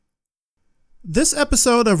This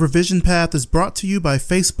episode of Revision Path is brought to you by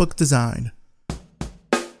Facebook Design.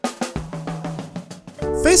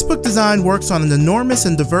 Facebook Design works on an enormous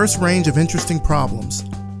and diverse range of interesting problems.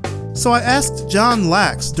 So I asked John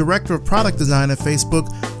Lax, Director of Product Design at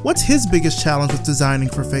Facebook, what's his biggest challenge with designing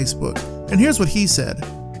for Facebook? And here's what he said.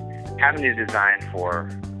 Having to design for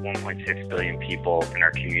 1.6 billion people in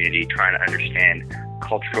our community, trying to understand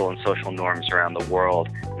cultural and social norms around the world,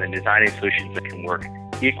 and then designing solutions that can work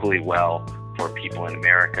equally well for people in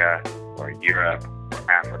America or Europe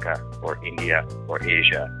or Africa or India or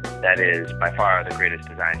Asia. That is by far the greatest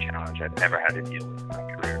design challenge I've ever had to deal with in my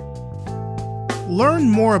career. Learn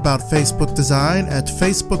more about Facebook Design at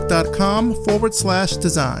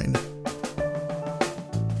facebook.com/design.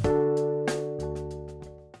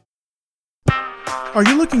 Are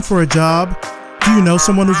you looking for a job? Do you know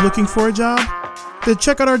someone who's looking for a job? Then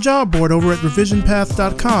check out our job board over at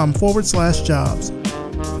revisionpath.com/jobs.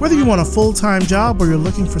 Whether you want a full-time job or you're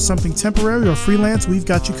looking for something temporary or freelance, we've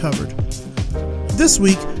got you covered. This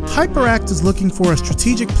week, HyperAct is looking for a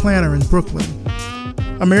strategic planner in Brooklyn.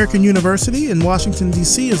 American University in Washington,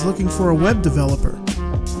 D.C. is looking for a web developer.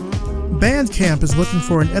 Bandcamp is looking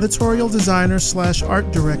for an editorial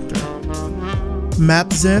designer/art director.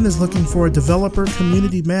 Yemesgen is looking for a developer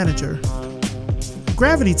community manager.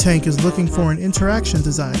 Gravity Tank is looking for an interaction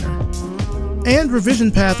designer. And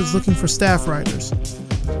Revision Path is looking for staff writers.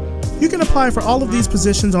 You can apply for all of these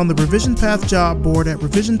positions on the Revision Path job board at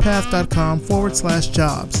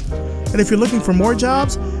revisionpath.com/jobs. And if you're looking for more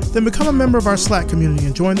jobs, then become a member of our Slack community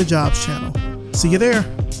and join the jobs channel. See you there.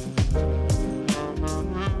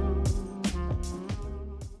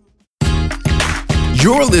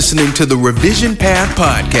 You're listening to the Revision Path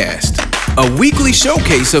Podcast, a weekly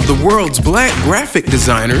showcase of the world's Black graphic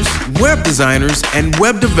designers, web designers, and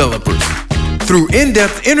web developers. Through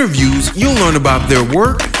in-depth interviews, you'll learn about their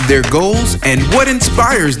work, their goals, and what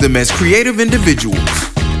inspires them as creative individuals.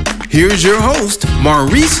 Here's your host,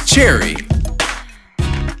 Maurice Cherry.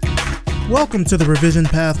 Welcome to the Revision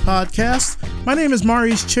Path Podcast. My name is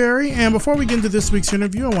Maurice Cherry, and before we get into this week's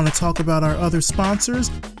interview, I want to talk about our other sponsors,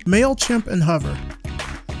 MailChimp and Hover.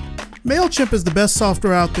 MailChimp is the best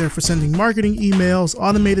software out there for sending marketing emails,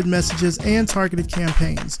 automated messages, and targeted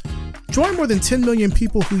campaigns. Join more than 10 million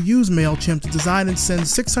people who use MailChimp to design and send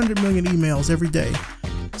 600 million emails every day.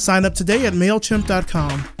 Sign up today at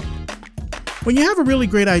MailChimp.com. When you have a really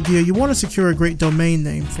great idea, you want to secure a great domain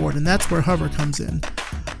name for it, and that's where Hover comes in.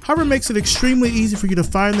 Hover makes it extremely easy for you to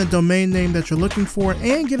find the domain name that you're looking for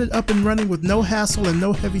and get it up and running with no hassle and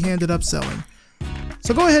no heavy-handed upselling.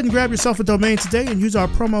 So go ahead and grab yourself a domain today and use our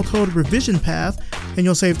promo code RevisionPath, and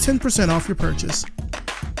you'll save 10% off your purchase.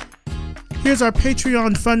 Here's our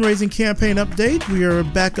Patreon fundraising campaign update. We are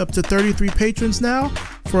back up to 33 patrons now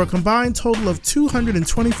for a combined total of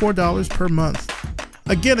 $224 per month.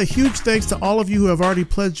 Again, a huge thanks to all of you who have already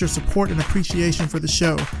pledged your support and appreciation for the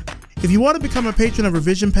show. If you want to become a patron of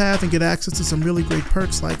Revision Path and get access to some really great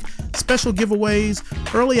perks like special giveaways,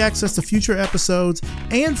 early access to future episodes,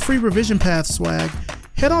 and free Revision Path swag,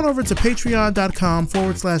 head on over to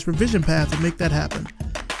patreon.com/revisionpath and make that happen.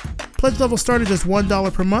 Pledge level start at just $1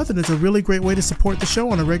 per month, and it's a really great way to support the show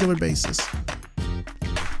on a regular basis.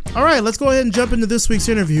 All right, let's go ahead and jump into this week's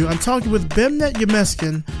interview. I'm talking with Bemnet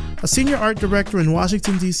Yemesgen, a senior art director in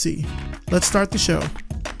Washington, D.C. Let's start the show.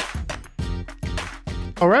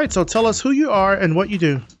 All right, so tell us who you are and what you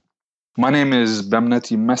do. My name is Bemnet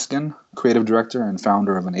Yemesgen, creative director and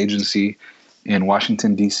founder of an agency in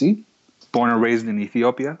Washington, D.C. Born and raised in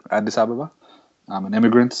Ethiopia, Addis Ababa. I'm an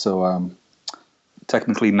immigrant, so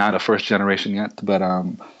technically not a first generation yet, but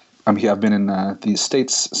I'm here. I've been in the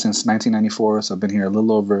States since 1994, so I've been here a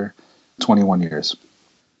little over 21 years.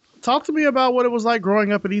 Talk to me about what it was like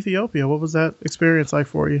growing up in Ethiopia. What was that experience like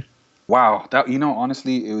for you? Wow,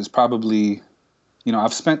 honestly, it was probably,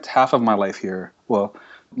 I've spent half of my life here. Well,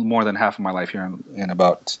 more than half of my life here in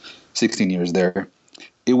about 16 years there.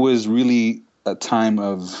 It was really a time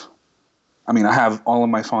of, I have all of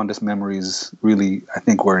my fondest memories really, I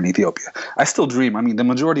think, were in Ethiopia. I still dream. The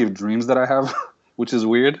majority of dreams that I have, which is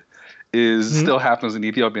weird, still happens in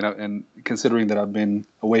Ethiopia. And considering that I've been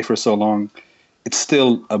away for so long, it's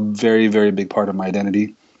still a very, very big part of my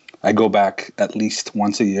identity. I go back at least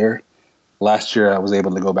once a year. Last year, I was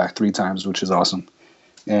able to go back 3 times, which is awesome.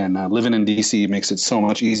 And living in D.C. makes it so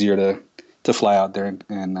much easier to fly out there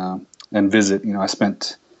and visit. I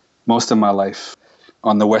spent most of my life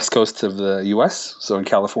on the west coast of the U.S., so in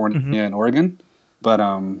California and Oregon. But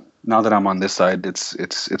now that I'm on this side, it's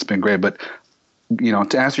been great. But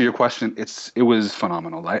to answer your question, it was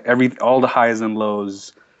phenomenal. All the highs and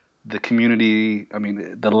lows, the community.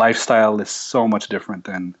 The lifestyle is so much different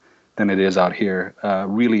than than it is out here.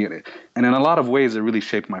 Really, and in a lot of ways, it really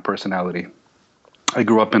shaped my personality. I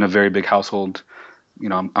grew up in a very big household.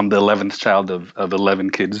 I'm the 11th child of 11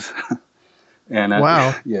 kids. And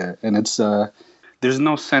Wow. yeah, and it's there's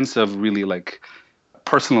no sense of really like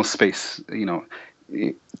personal space,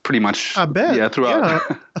 pretty much. I bet. Yeah, throughout.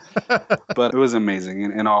 Yeah. But it was amazing,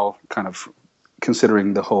 and all kind of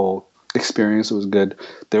considering the whole experience, it was good.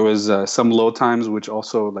 There was some low times, which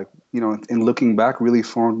also, like, in looking back, really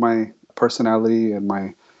formed my personality and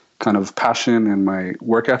my kind of passion and my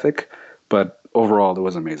work ethic. But overall, it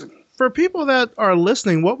was amazing. For people that are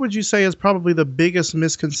listening, what would you say is probably the biggest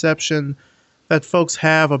misconception that folks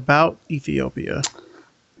have about Ethiopia?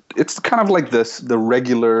 It's kind of like the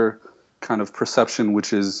regular kind of perception,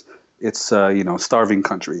 which is it's starving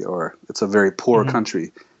country, or it's a very poor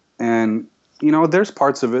country. And there's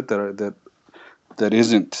parts of it that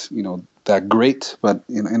isn't that great, but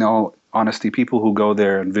in all honesty, people who go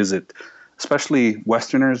there and visit, especially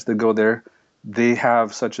Westerners that go there, they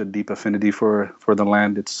have such a deep affinity for the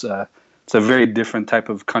land. It's a very different type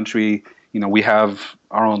of country. We have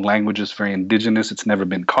our own language. It's very indigenous. It's never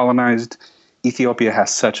been colonized. Ethiopia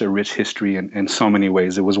has such a rich history in so many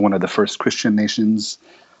ways. It was one of the first Christian nations.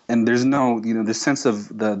 And there's no, the sense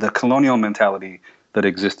of the colonial mentality that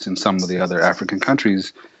exists in some of the other African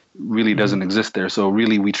countries really doesn't exist there. So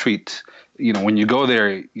really we treat, when you go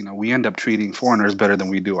there, we end up treating foreigners better than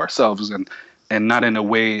we do ourselves, and not in a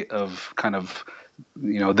way of kind of,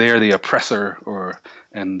 they're the oppressor,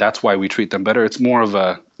 and that's why we treat them better. It's more of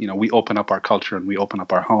a, we open up our culture and we open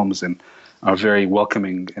up our homes and are very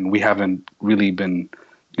welcoming, and we haven't really been,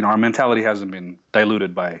 our mentality hasn't been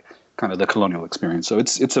diluted by kind of the colonial experience. So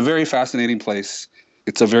it's a very fascinating place.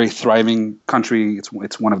 It's a very thriving country.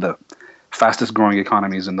 It's one of the fastest growing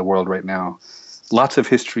economies in the world right now. Lots of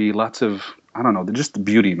history, lots of, I don't know, just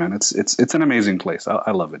beauty, man. It's an amazing place.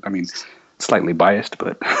 I love it. I mean, slightly biased,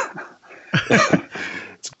 but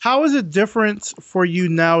How is it different for you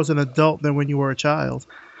now as an adult than when you were a child?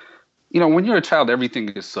 When you're a child, everything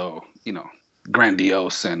is so,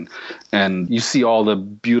 grandiose, and you see all the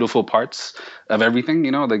beautiful parts of everything,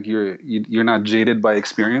 like you're not jaded by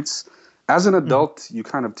experience. As an adult, you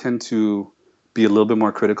kind of tend to be a little bit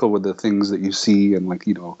more critical with the things that you see, and like,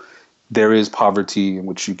 there is poverty in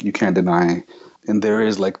which you can't deny, and there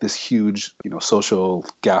is like this huge, social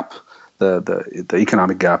gap, the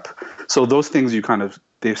economic gap. So those things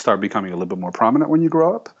they start becoming a little bit more prominent when you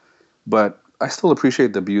grow up. But I still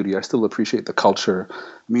appreciate the beauty. I still appreciate the culture.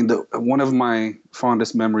 I mean, one of my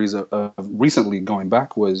fondest memories of recently going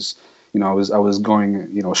back was, I was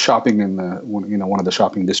going, shopping in one of the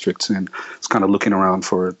shopping districts, and was kind of looking around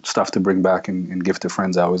for stuff to bring back and give to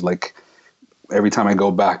friends. I was like, every time I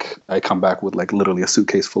go back, I come back with like literally a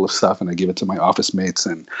suitcase full of stuff, and I give it to my office mates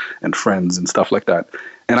and friends and stuff like that.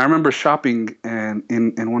 And I remember shopping and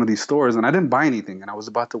in one of these stores, and I didn't buy anything, and I was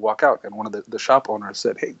about to walk out, and one of the shop owners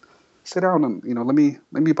said, "Hey, sit down and let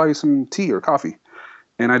me buy you some tea or coffee."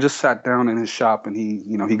 And I just sat down in his shop, and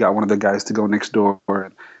he got one of the guys to go next door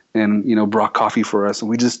and brought coffee for us, and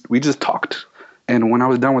we just talked. And when I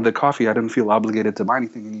was done with the coffee, I didn't feel obligated to buy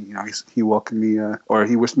anything. And he welcomed me, or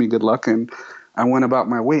he wished me good luck, and I went about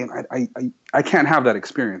my way. And I can't have that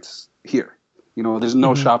experience here. There's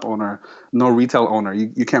no shop owner, no retail owner.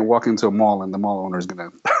 You can't walk into a mall and the mall owner is gonna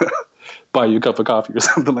buy you a cup of coffee or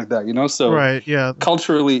something like that. So right, yeah.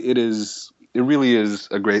 Culturally, it really is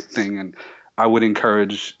a great thing, and I would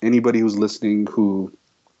encourage anybody who's listening,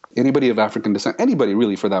 anybody of African descent, anybody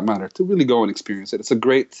really for that matter, to really go and experience it. It's a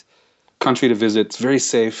great country to visit. It's very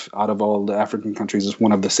safe. Out of all the African countries, it's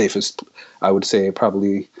one of the safest, I would say.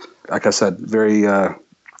 Probably, like I said, very. You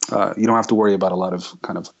don't have to worry about a lot of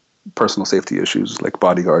kind of personal safety issues like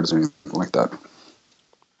bodyguards or anything like that.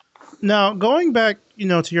 Now, going back,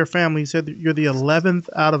 to your family, you said that you're the 11th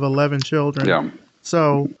out of 11 children. Yeah.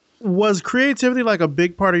 So, was creativity like a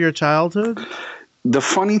big part of your childhood? The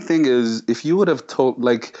funny thing is, if you would have told,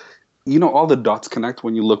 like, all the dots connect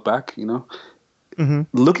when you look back,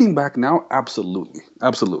 Looking back now, absolutely.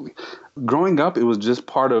 Growing up, it was just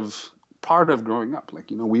part of growing up.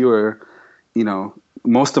 Like, we were,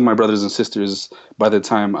 most of my brothers and sisters, by the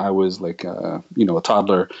time I was like, a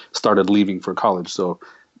toddler, started leaving for college. So,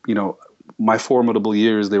 my formidable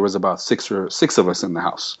years, there was about six of us in the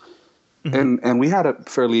house. And we had a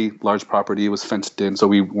fairly large property. It was fenced in, so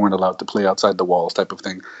we weren't allowed to play outside the walls type of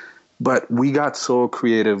thing. But we got so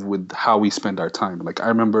creative with how we spend our time. Like, I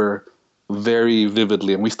remember very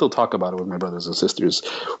vividly, and we still talk about it with my brothers and sisters,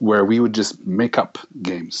 where we would just make up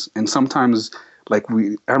games. And sometimes, like,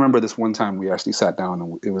 I remember this one time we actually sat down,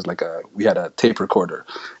 and it was like we had a tape recorder,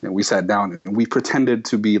 and we sat down and we pretended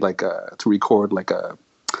to be like to record like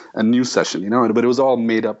a news session, but it was all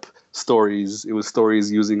made up stories. It was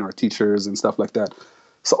stories using our teachers and stuff like that.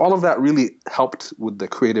 So all of that really helped with the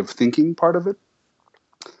creative thinking part of it.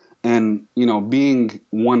 And, being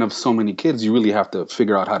one of so many kids, you really have to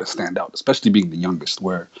figure out how to stand out, especially being the youngest,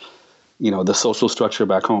 where, the social structure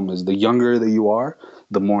back home is the younger that you are,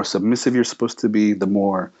 the more submissive you're supposed to be, the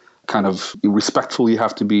more kind of respectful you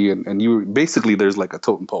have to be. And you basically, there's like a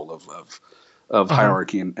totem pole of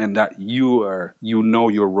hierarchy, and that you know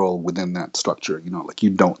your role within that structure, like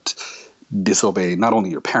you don't disobey not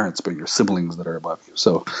only your parents, but your siblings that are above you.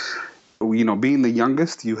 So, being the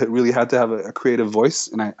youngest, you really had to have a creative voice.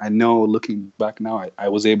 And I know looking back now, I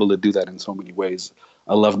was able to do that in so many ways.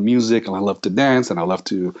 I loved music and I loved to dance and I loved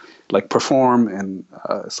to perform. And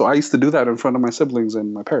so I used to do that in front of my siblings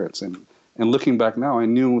and my parents. And looking back now, I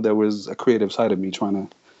knew there was a creative side of me trying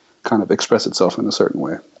to kind of express itself in a certain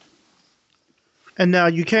way. And now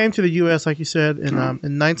you came to the U.S., like you said, in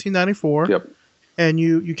 1994. Yep. And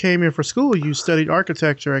you came here for school. You studied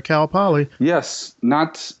architecture at Cal Poly. Yes,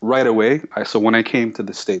 not right away. So when I came to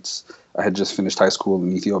the States, I had just finished high school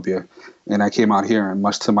in Ethiopia. And I came out here, and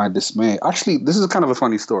much to my dismay, actually, this is kind of a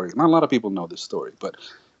funny story. Not a lot of people know this story, but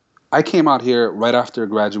I came out here right after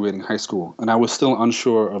graduating high school, and I was still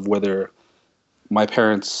unsure of whether my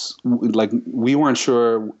parents, we weren't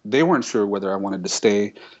sure, they weren't sure whether I wanted to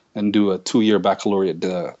stay and do a 2-year baccalaureate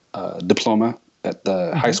diploma at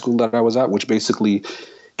the high school that I was at, which basically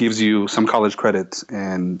gives you some college credit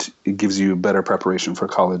and it gives you better preparation for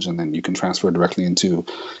college, and then you can transfer directly into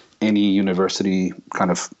any university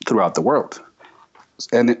kind of throughout the world.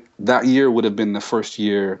 And that year would have been the first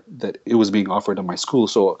year that it was being offered in my school.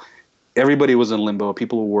 So everybody was in limbo.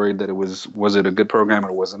 People were worried that was it a good program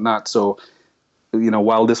or was it not? So,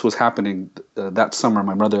 while this was happening, that summer,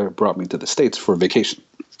 my mother brought me to the States for vacation.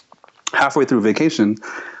 Halfway through vacation,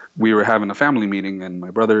 we were having a family meeting, and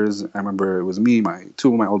my brothers, I remember it was me, two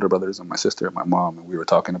of my older brothers, and my sister and my mom, and we were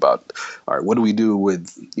talking about, all right, what do we do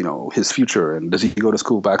with, his future, and does he go to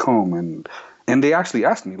school back home? And they actually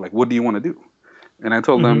asked me, what do you want to do? And I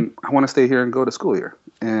told them, I want to stay here and go to school here.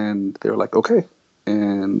 And they were like, okay,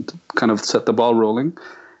 and kind of set the ball rolling.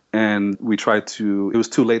 And we tried it was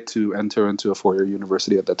too late to enter into a 4-year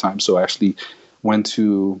university at that time, so I actually went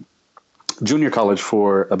to junior college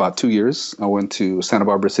for about 2 years. I went to Santa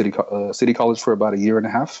Barbara City College for about 1.5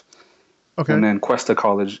 years. Okay. And then Cuesta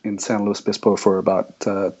College in San Luis Obispo for about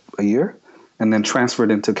a year. And then transferred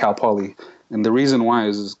into Cal Poly. And the reason why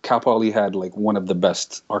is Cal Poly had one of the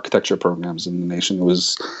best architecture programs in the nation.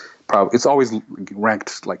 It's always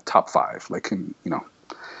ranked top 5,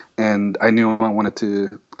 and I knew I wanted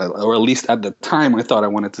to, or at least at the time I thought I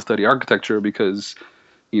wanted to study architecture because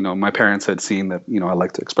my parents had seen that, I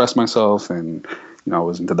like to express myself and, I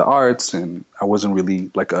was into the arts, and I wasn't really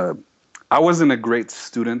I wasn't a great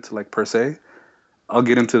student, per se. I'll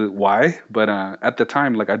get into why. But at the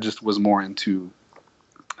time, I just was more into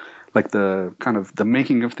the kind of the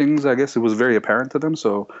making of things, I guess. It was very apparent to them.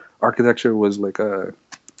 So architecture was a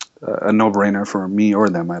no-brainer for me or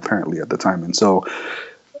them, apparently, at the time. And so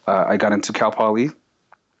I got into Cal Poly.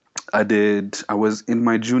 I was in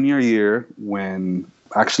my junior year when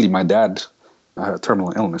actually my dad had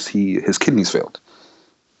terminal illness. His kidneys failed,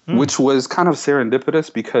 which was kind of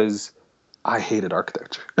serendipitous because I hated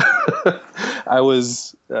architecture. I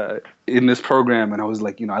was in this program and I was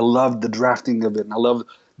I loved the drafting of it and I loved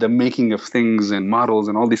the making of things and models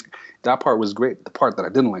and all these. That part was great. The part that I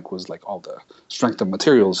didn't like was all the strength of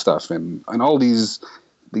materials stuff and all these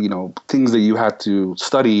things that you had to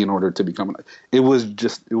study in order to become. It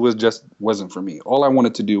just wasn't for me. All I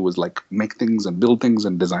wanted to do was make things and build things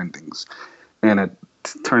and design things. And it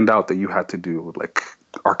turned out that you had to do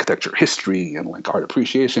architecture history and art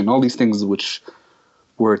appreciation, all these things which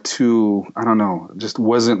were too, I don't know, just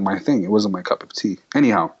wasn't my thing. It wasn't my cup of tea.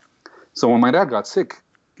 Anyhow, so when my dad got sick,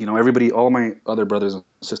 all my other brothers and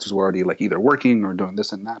sisters were already either working or doing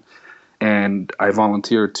this and that. And I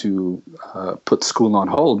volunteered to put school on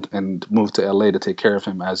hold and move to LA to take care of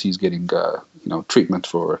him as he's getting, treatment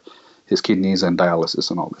for his kidneys and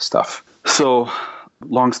dialysis and all this stuff. So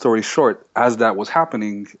long story short, as that was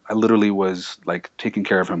happening, I literally was taking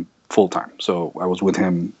care of him full time. So I was with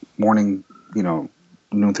him morning,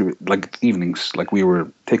 noon through evenings. We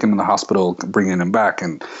were taking him to the hospital, bringing him back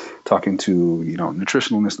and talking to,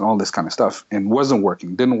 nutritionalists and all this kind of stuff, and wasn't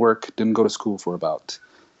working, didn't go to school for about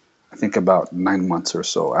 9 months or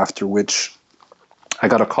so, after which I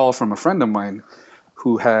got a call from a friend of mine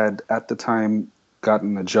who had at the time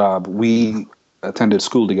gotten a job. We attended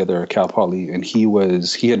school together at Cal Poly, and he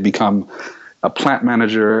had become a plant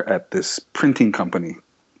manager at this printing company.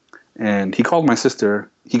 And he called my sister.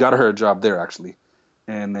 He got her a job there, actually.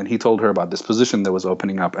 And then he told her about this position that was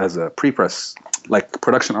opening up as a pre-press, like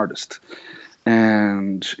production artist.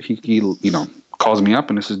 And he calls me up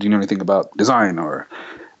and says, "Do you know anything about design or,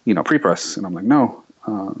 pre-press?" And I'm like, "No."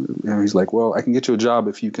 And he's like, "Well, I can get you a job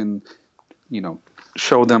if you can,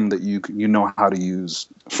 show them that you know how to use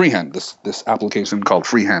freehand, this application called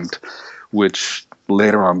Freehand, which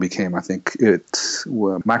later on became, I think,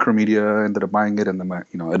 Macromedia ended up buying it, and then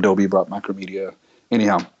Adobe brought Macromedia.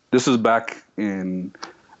 Anyhow, this is back in,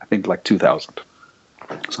 I think, like 2000.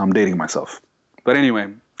 So I'm dating myself. But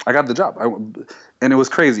anyway, I got the job, and it was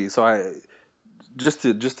crazy. So I just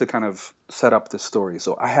to kind of set up this story.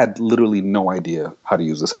 So I had literally no idea how to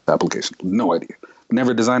use this application. No idea.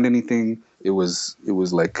 Never designed anything. It was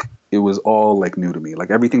all like new to me. Like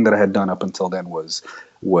everything that I had done up until then was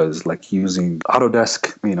like using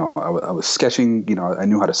Autodesk. I was sketching. I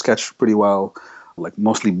knew how to sketch pretty well, like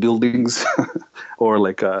mostly buildings or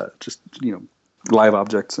like just live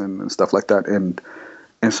objects and stuff like that.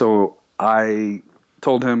 And so I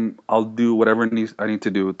told him I'll do whatever I need to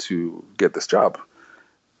do to get this job.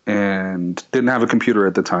 And didn't have a computer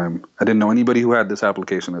at the time. I didn't know anybody who had this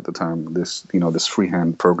application at the time, this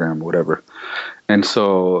freehand program, whatever. And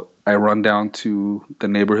so I run down to the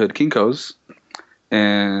neighborhood Kinko's,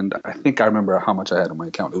 and I think I remember how much I had in my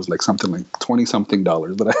account. It was like something like $20-something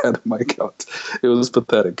that I had in my account. It was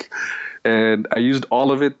pathetic. And I used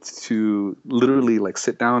all of it to literally like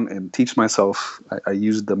sit down and teach myself. I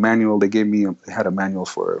used the manual they gave me. They had a manual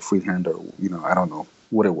for freehand, or I don't know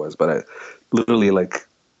what it was, but I literally like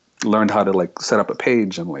learned how to like set up a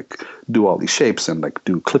page and like do all these shapes and like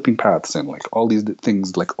do clipping paths and like all these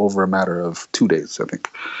things like over a matter of 2 days, I think.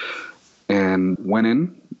 And went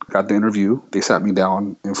in, got the interview. They sat me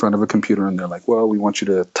down in front of a computer and they're like, "Well, we want you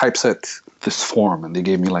to typeset this form." And they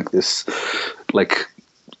gave me like this like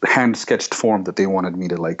hand sketched form that they wanted me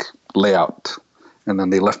to like lay out. And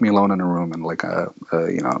then they left me alone in a room, and like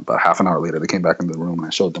about half an hour later they came back into the room and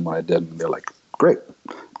I showed them what I did, and they're like, "Great,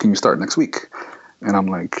 can you start next week?" And I'm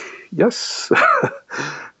like, "Yes."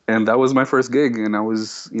 And that was my first gig. And I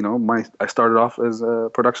was, I started off as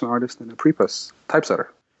a production artist and a pre-press typesetter.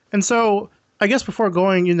 And so I guess before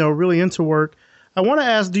going, really into work, I want to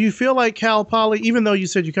ask, do you feel like Cal Poly, even though you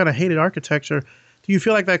said you kind of hated architecture, do you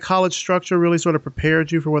feel like that college structure really sort of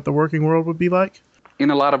prepared you for what the working world would be like?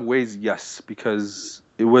 In a lot of ways, yes, because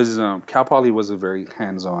it was, Cal Poly was a very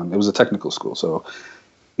hands-on, it was a technical school. So,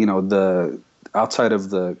 outside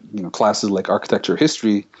of the classes like architecture,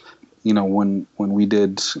 history, when we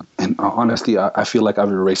did, and honestly, I feel like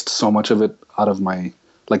I've erased so much of it out of my,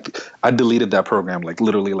 like I deleted that program, like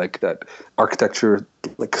literally like that architecture,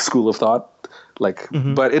 like school of thought, like,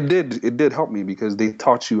 but it did help me because they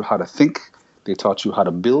taught you how to think, they taught you how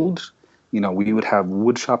to build. We would have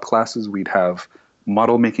woodshop classes, we'd have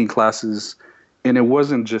model making classes, and it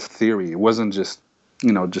wasn't just theory, it wasn't just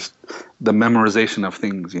just the memorization of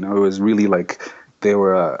things. It was really like they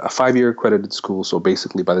were a 5-year accredited school. So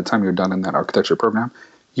basically, by the time you're done in that architecture program,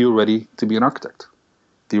 you're ready to be an architect.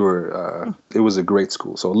 It was a great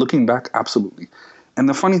school. So looking back, absolutely. And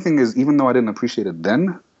the funny thing is, even though I didn't appreciate it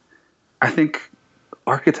then, I think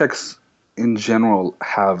architects in general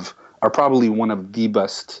are probably one of the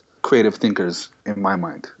best creative thinkers in my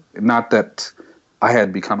mind. Not that I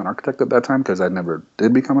had become an architect at that time, because I never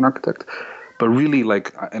did become an architect. But really,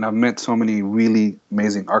 and I've met so many really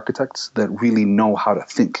amazing architects that really know how to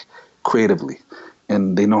think creatively,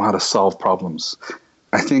 and they know how to solve problems.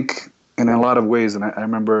 I think in a lot of ways, and I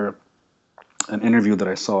remember an interview that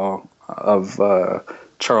I saw of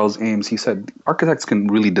Charles Ames. He said, architects can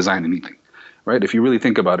really design anything, right? If you really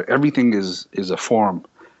think about it, everything is a form.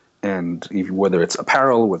 And whether it's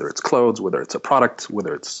apparel, whether it's clothes, whether it's a product,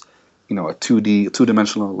 whether it's, a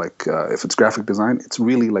two-dimensional, like if it's graphic design, it's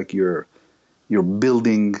really like you're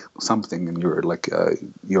building something and you're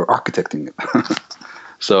architecting it.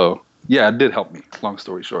 So yeah, it did help me. Long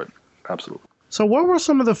story short, absolutely. So what were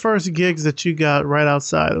some of the first gigs that you got right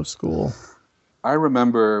outside of school? I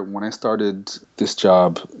remember when I started this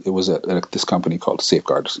job, it was at this company called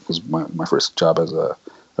Safeguard. It was my first job as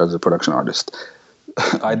a production artist.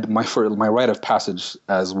 My rite of passage,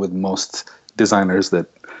 as with most designers that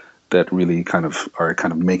really are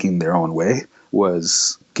making their own way,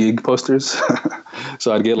 was gig posters.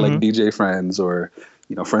 So I'd get like DJ friends or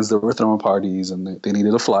friends that were throwing parties and they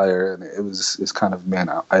needed a flyer, and it's kind of, man,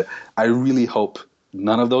 I really hope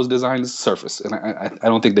none of those designs surface, and I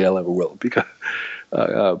don't think they'll ever will, because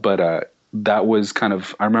but that was kind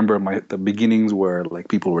of, I remember the beginnings where like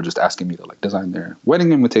people were just asking me to like design their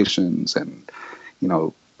wedding invitations and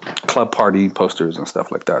club party posters and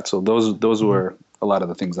stuff like that. So those were a lot of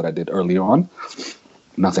the things that I did early on.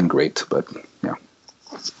 Nothing great, but yeah.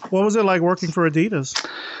 What was it like working for Adidas?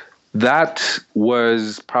 That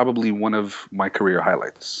was probably one of my career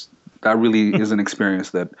highlights. That really is an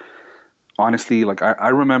experience that, honestly, like I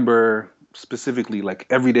remember specifically like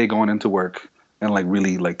every day going into work and like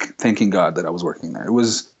really like thanking God that I was working there. It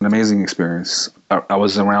was an amazing experience. I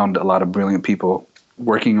was around a lot of brilliant people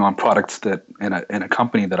working on products that in a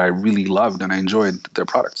company that I really loved, and I enjoyed their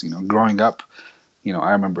products. Growing up,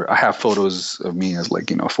 I remember I have photos of me as like,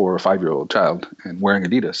 4 or 5 year old child and wearing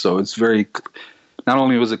Adidas. So it's very, not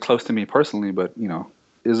only was it close to me personally, but,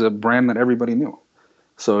 is a brand that everybody knew.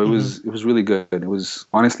 So it was really good. It was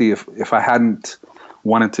honestly, if I hadn't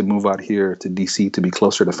wanted to move out here to DC to be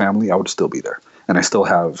closer to family, I would still be there. And I still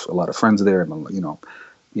have a lot of friends there. And,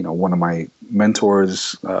 one of my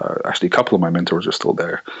mentors, actually a couple of my mentors are still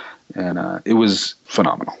there. And it was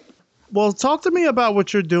phenomenal. Well, talk to me about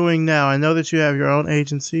what you're doing now. I know that you have your own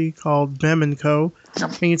agency called Bem & Co.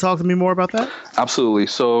 Yep. Can you talk to me more about that? Absolutely.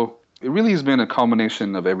 So it really has been a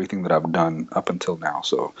culmination of everything that I've done up until now.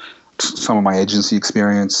 So some of my agency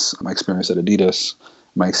experience, my experience at Adidas,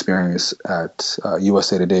 my experience at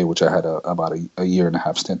USA Today, which I had about a year and a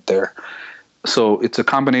half stint there. So it's a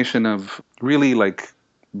combination of really like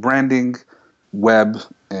branding, web,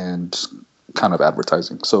 and kind of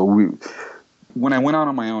advertising. So when I went out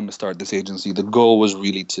on my own to start this agency, the goal was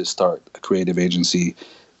really to start a creative agency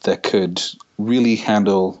that could really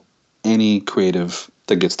handle any creative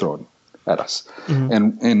that gets thrown at us.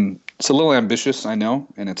 Mm-hmm. And it's a little ambitious, I know,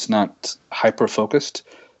 and it's not hyper focused,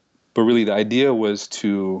 but really the idea was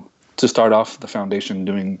to start off the foundation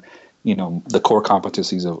doing, the core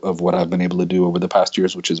competencies of what I've been able to do over the past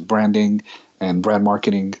years, which is branding and brand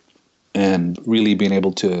marketing, and really being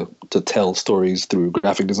able to tell stories through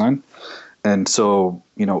graphic design. And so,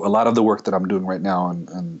 a lot of the work that I'm doing right now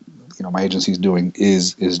and my agency's doing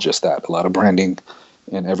is just that, a lot of branding.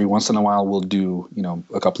 And every once in a while we'll do,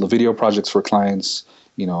 a couple of video projects for clients.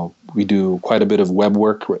 We do quite a bit of web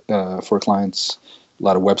work for clients, a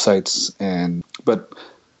lot of websites. But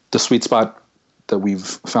the sweet spot that we've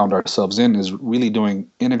found ourselves in is really doing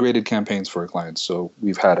integrated campaigns for our clients. So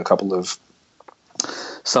we've had a couple of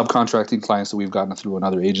subcontracting clients that we've gotten through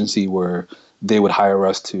another agency where they would hire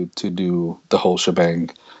us to do the whole shebang.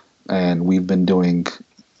 And we've been doing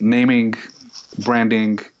naming,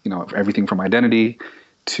 branding, everything from identity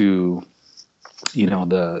to,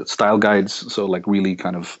 the style guides. So like really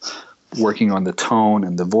kind of working on the tone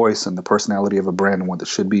and the voice and the personality of a brand and what it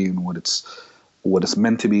should be and what it's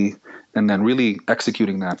meant to be. And then really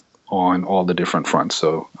executing that on all the different fronts.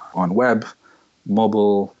 So on web,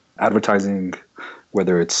 mobile, advertising,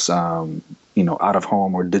 whether it's, out of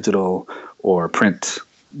home or digital or print,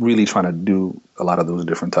 really trying to do a lot of those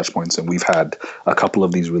different touch points. And we've had a couple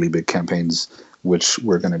of these really big campaigns, which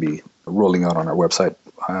we're going to be rolling out on our website,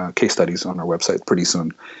 case studies on our website pretty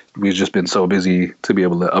soon. We've just been so busy to be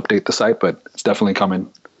able to update the site, but it's definitely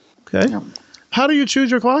coming. Okay. Yeah. How do you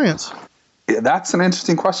choose your clients? That's an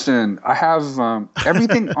interesting question. I have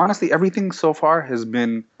everything, honestly, everything so far has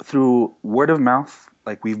been through word of mouth.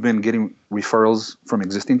 Like we've been getting referrals from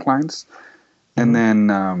existing clients. And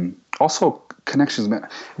then also connections, man.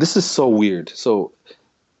 This is so weird. So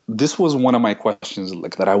this was one of my questions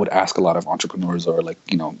like that I would ask a lot of entrepreneurs or like,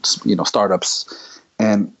 startups.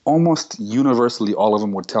 And almost universally, all of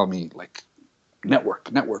them would tell me like network.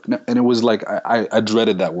 And it was like, I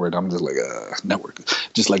dreaded that word. I'm just like, network.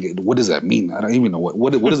 Just like, what does that mean? I don't even know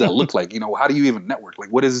what does that look like? How do you even network? Like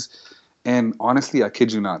what is, and honestly, I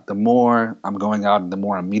kid you not, the more I'm going out and the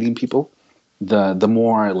more I'm meeting people, the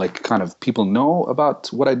more like kind of people know about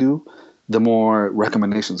what I do, the more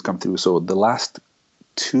recommendations come through. So the last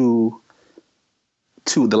two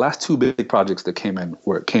big projects that came in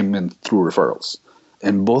through referrals,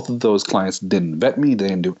 and both of those clients didn't vet me. They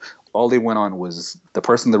didn't do. All they went on was the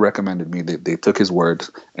person that recommended me. They took his word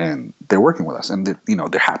and they're working with us, and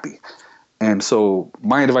they're happy. And so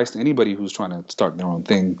my advice to anybody who's trying to start their own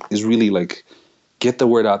thing is really like get the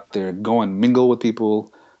word out there, go and mingle with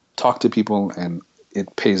people, talk to people, and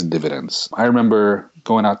it pays dividends. I remember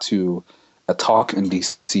going out to a talk in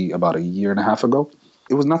DC about a year and a half ago.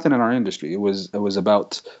 It was nothing in our industry. It was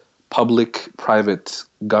about public, private,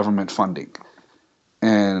 government funding.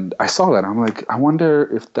 And I saw that. I'm like, I wonder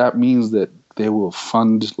if that means that they will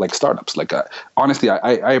fund like startups. Like, honestly,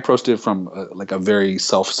 I approached it from like a very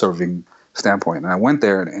self-serving standpoint. And I went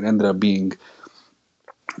there and it ended up being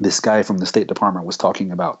this guy from the State Department was talking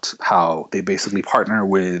about how they basically partner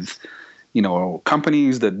with,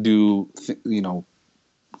 companies that do,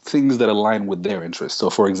 things that align with their interests. So,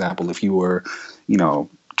 for example, if you were,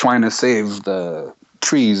 trying to save the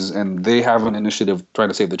trees and they have an initiative trying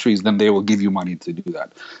to save the trees, then they will give you money to do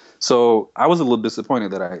that. So I was a little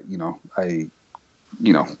disappointed that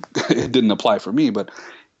it didn't apply for me, but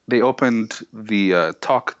they opened the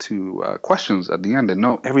talk to questions at the end, and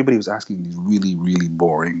no, everybody was asking these really, really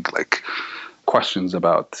boring like questions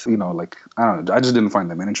about, like, I don't know, I just didn't find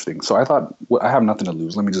them interesting. So I thought, well, I have nothing to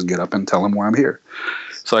lose. Let me just get up and tell them why I'm here.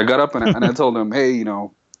 So I got up and I told them, hey,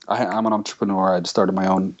 I'm an entrepreneur. I started my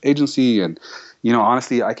own agency, and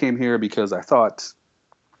honestly, I came here because I thought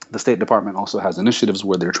the State Department also has initiatives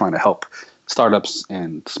where they're trying to help startups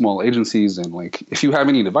and small agencies, and like, if you have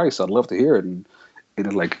any advice, I'd love to hear it. And it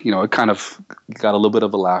it kind of got a little bit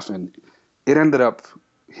of a laugh, and it ended up,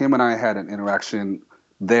 him and I had an interaction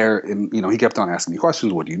there, and he kept on asking me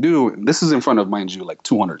questions. What do you do? And this is in front of, mind you, like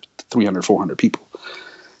 200, 300, 400 people.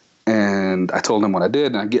 And I told him what I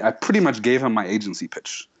did, and I pretty much gave him my agency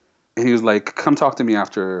pitch. And he was like, come talk to me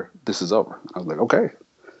after this is over. I was like, okay.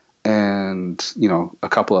 And, a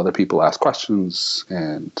couple other people asked questions,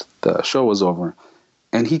 and the show was over.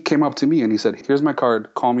 And he came up to me and he said, here's my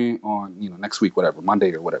card. Call me on, next week, whatever,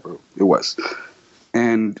 Monday or whatever it was.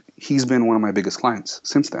 And he's been one of my biggest clients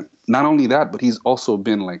since then. Not only that, but he's also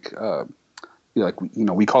been we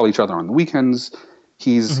call each other on the weekends.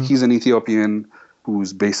 He's an Ethiopian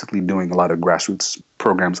who's basically doing a lot of grassroots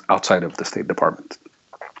programs outside of the State Department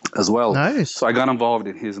as well. Nice. So I got involved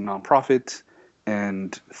in his nonprofit,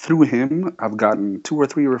 and through him, I've gotten 2 or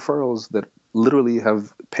 3 referrals that literally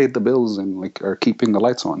have paid the bills and like are keeping the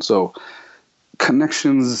lights on. So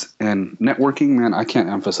connections and networking, man, I can't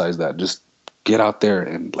emphasize that. Just get out there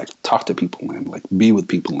and like talk to people and like be with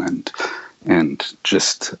people and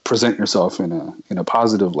just present yourself in a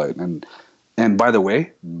positive light. And by the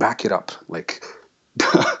way, back it up. Like,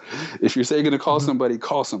 if you're saying you're going to call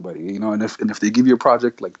somebody, and if they give you a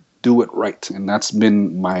project, like, do it right. And that's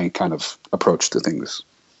been my kind of approach to things.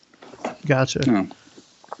 Gotcha. Yeah.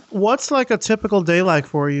 What's like a typical day like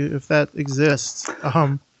for you, if that exists?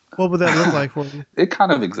 What would that look like for you? It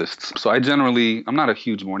kind of exists. So I'm not a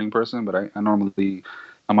huge morning person, but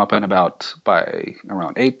I'm up and about by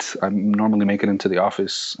around 8. I normally make it into the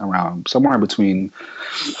office around somewhere between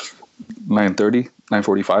 9:30,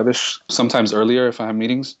 9:45ish. Sometimes earlier if I have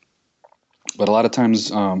meetings, but a lot of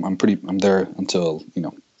times I'm there until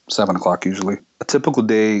 7 o'clock usually. A typical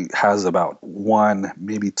day has about 1,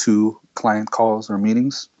 maybe 2 client calls or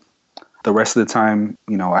meetings. The rest of the time,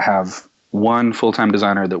 I have 1 full-time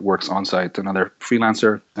designer that works on-site, another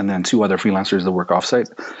freelancer, and then 2 other freelancers that work off-site.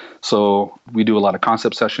 So we do a lot of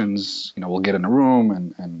concept sessions. We'll get in a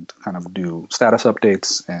room and kind of do status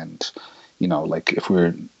updates, and like if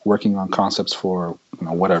we're working on concepts for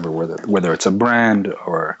whatever, whether it's a brand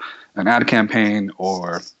or an ad campaign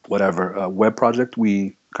or whatever, a web project,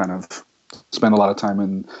 we kind of spend a lot of time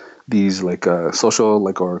in these like social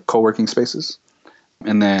or co-working spaces.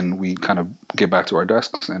 And then we kind of get back to our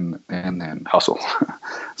desks and then hustle.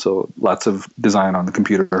 So lots of design on the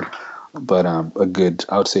computer, but I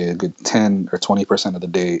would say a good 10 or 20% of the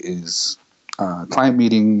day is client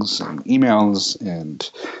meetings and emails, and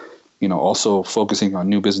also focusing on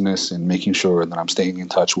new business and making sure that I'm staying in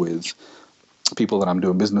touch with people that I'm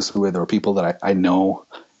doing business with, or people that I know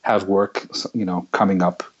have work coming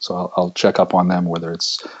up. So I'll check up on them, whether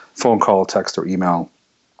it's phone call, text, or email.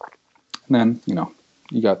 And then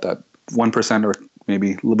you got that 1% or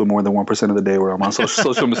maybe a little bit more than 1% of the day where I'm on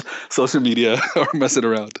social media or messing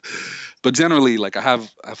around. But generally, like, I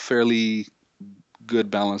have a fairly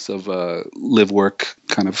good balance of live work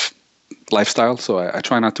kind of lifestyle. So I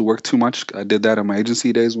try not to work too much. I did that in my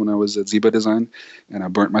agency days when I was at Ziba Design, and I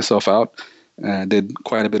burnt myself out. And I did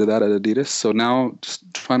quite a bit of that at Adidas. So now just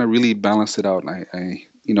trying to really balance it out. When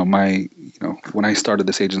I started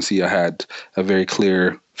this agency, I had a very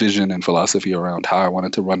clear vision and philosophy around how I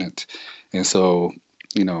wanted to run it. And so,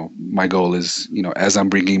 my goal is, as I'm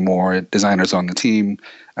bringing more designers on the team,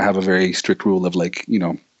 I have a very strict rule of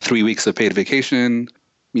 3 weeks of paid vacation,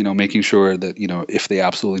 making sure that, if they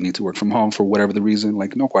absolutely need to work from home for whatever the reason,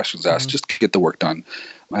 like, no questions asked, just get the work done.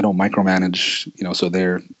 I don't micromanage, so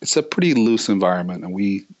it's a pretty loose environment, and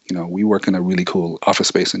we work in a really cool office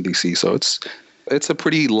space in DC. So it's a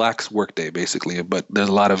pretty lax work day basically, but there's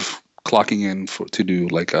a lot of clocking in to do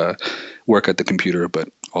work at the computer, but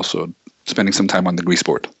also spending some time on the grease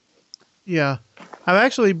board. Yeah. I've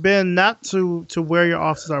actually been not to where your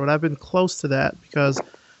offices are, but I've been close to that, because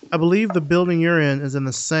I believe the building you're in is in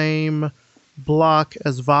the same block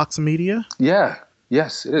as Vox Media. Yeah.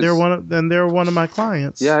 Yes, it is. They're one of my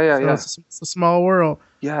clients. Yeah. It's a small world.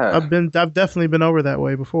 Yeah. I've definitely been over that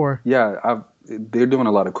way before. Yeah, they're doing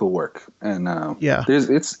a lot of cool work, and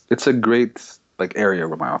it's a great area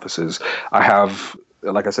where my office is. I have,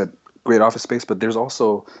 like I said, great office space, but there's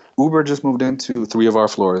also Uber just moved into 3 of our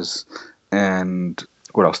floors, and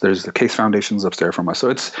what else? There's the Case Foundations upstairs from us. So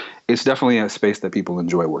it's definitely a space that people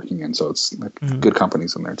enjoy working in. So it's like good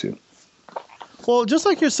companies in there too. Well, just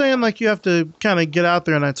like you're saying, like you have to kind of get out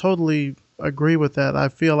there, and I totally agree with that. I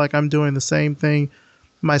feel like I'm doing the same thing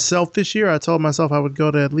myself this year. I told myself I would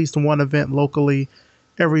go to at least one event locally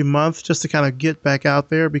every month just to kind of get back out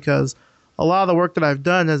there, because a lot of the work that I've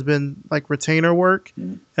done has been like retainer work,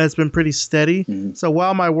 and it's been pretty steady. So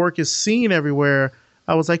while my work is seen everywhere,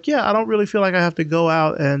 I was like, yeah, I don't really feel like I have to go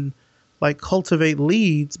out and like cultivate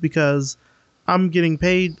leads because I'm getting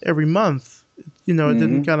paid every month. You know, it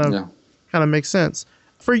didn't kind of make sense.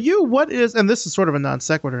 For you, what is, and this is sort of a non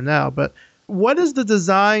sequitur now, but what is the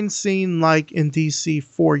design scene like in DC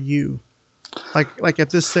for you? Like at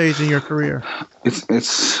this stage in your career?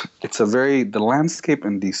 It's a very, the landscape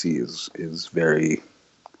in DC is very,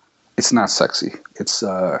 it's not sexy. It's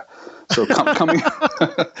so coming.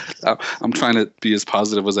 I'm trying to be as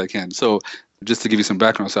positive as I can. So just to give you some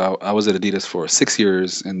background, so I was at Adidas for 6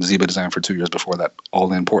 years and Ziba Design for 2 years before that,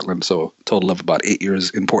 all in Portland. So total of about 8 years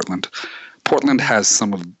in Portland. Portland has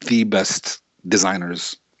some of the best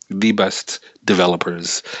designers, the best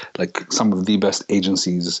developers, like some of the best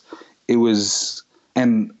agencies. It was,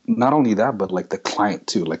 and not only that, but like the client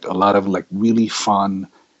too, like a lot of like really fun,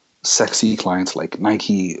 sexy clients like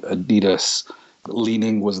Nike, Adidas,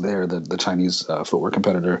 Li-Ning was there, the Chinese footwear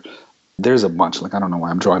competitor. There's a bunch, like I don't know why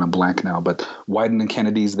I'm drawing a blank now, but Wyden and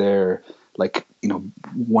Kennedy's there. Like, you know,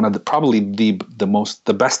 one of the probably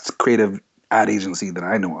the best creative ad agency that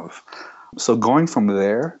I know of. So going from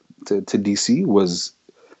there to DC was,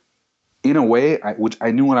 in a way, which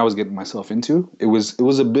I knew what I was getting myself into. It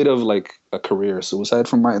was a bit of like a career suicide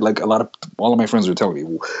from like all of my friends were telling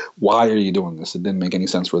me, why are you doing this? It didn't make any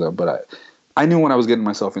sense for them, but I knew what I was getting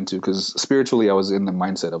myself into, because spiritually I was in the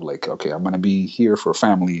mindset of like, okay, I'm going to be here for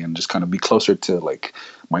family and just kind of be closer to like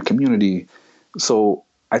my community. So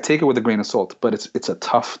I take it with a grain of salt, but it's a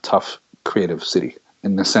tough creative city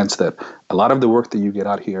in the sense that a lot of the work that you get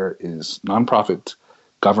out here is nonprofit,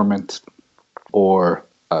 government, or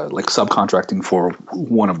like subcontracting for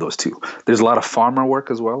one of those two. There's a lot of farmer work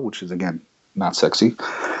as well, which is, again, not sexy.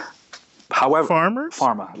 However, farmers?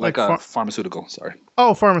 Pharma, like pharmaceutical, sorry.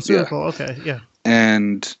 Oh, pharmaceutical. Yeah. Okay,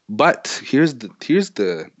 yeah. But here's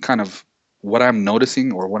the kind of what I'm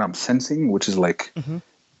noticing or what I'm sensing, which is like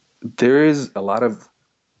there is a lot of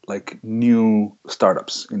like new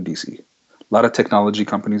startups in DC. A lot of technology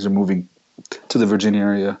companies are moving to the Virginia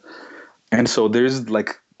area. And so there's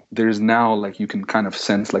now like you can kind of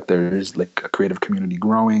sense like there is like a creative community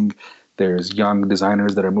growing. There's young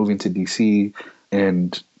designers that are moving to DC.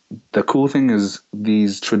 And the cool thing is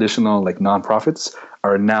these traditional like nonprofits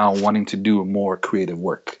are now wanting to do more creative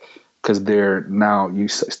work, because they're now you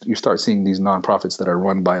start seeing these nonprofits that are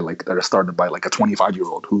run by like that are started by like a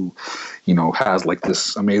 25-year-old who, you know, has like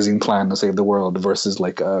this amazing plan to save the world versus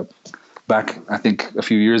like back, I think a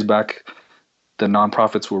few years back, the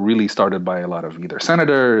nonprofits were really started by a lot of either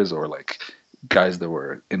senators or like guys that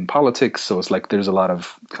were in politics. So it's like there's a lot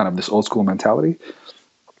of kind of this old school mentality.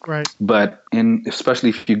 Right. But especially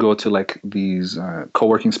if you go to like these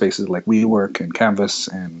co-working spaces like WeWork and Canvas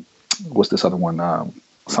and what's this other one?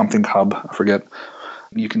 Something Hub, I forget.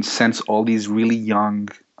 You can sense all these really young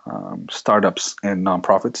startups and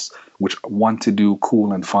nonprofits which want to do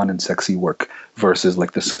cool and fun and sexy work versus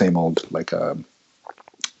like the same old like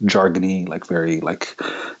jargony, like very like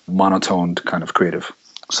monotoned kind of creative.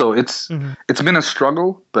 So it's been a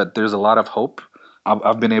struggle, but there's a lot of hope.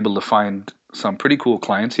 I've been able to find some pretty cool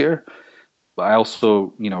clients here. But I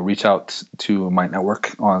also, you know, reach out to my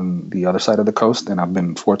network on the other side of the coast, and I've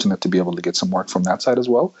been fortunate to be able to get some work from that side as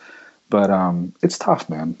well. But it's tough,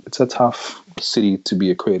 man. It's a tough city to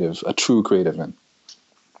be a true creative in.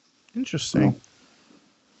 Interesting. You know?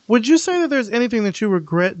 Would you say that there's anything that you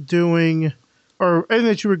regret doing, or anything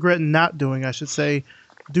that you regret not doing, I should say,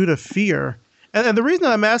 due to fear? And the reason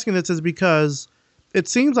that I'm asking this is because it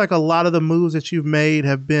seems like a lot of the moves that you've made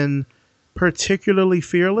have been particularly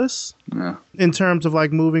fearless in terms of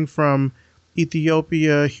like moving from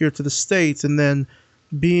Ethiopia here to the States and then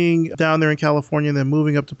being down there in California and then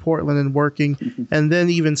moving up to Portland and working and then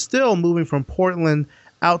even still moving from Portland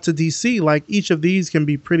out to DC. Like each of these can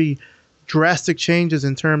be pretty drastic changes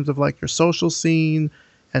in terms of like your social scene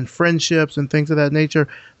and friendships and things of that nature.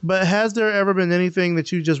 But has there ever been anything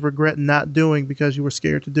that you just regret not doing because you were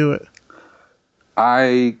scared to do it?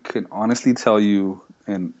 I can honestly tell you,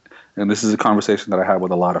 and this is a conversation that I have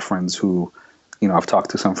with a lot of friends who, you know, I've talked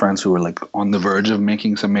to some friends who are like on the verge of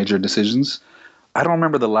making some major decisions. I don't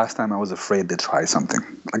remember the last time I was afraid to try something.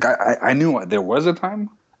 Like I knew there was a time.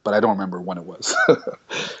 but I don't remember when it was.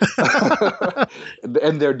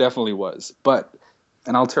 And there definitely was.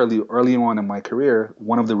 And I'll tell you, early on in my career,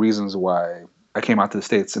 one of the reasons why I came out to the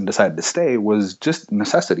States and decided to stay was just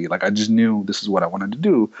necessity. Like, I just knew this is what I wanted to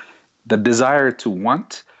do. The desire to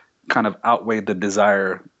want kind of outweighed the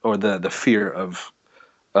desire or the fear of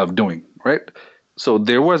doing, right? So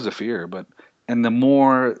there was a fear, and the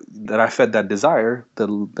more that I fed that desire, the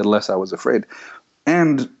less I was afraid.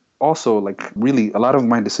 And also, like, really, a lot of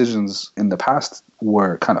my decisions in the past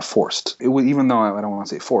were kind of forced. It was, even though I don't want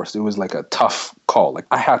to say forced, it was like a tough call. Like,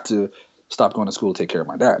 I had to stop going to school to take care of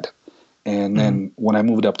my dad. And then when I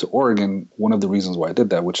moved up to Oregon, one of the reasons why I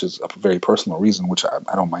did that, which is a very personal reason, which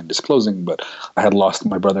I don't mind disclosing, but I had lost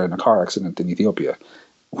my brother in a car accident in Ethiopia,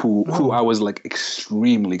 who I was like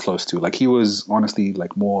extremely close to. Like, he was honestly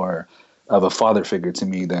like more of a father figure to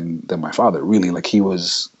me than my father, really. Like,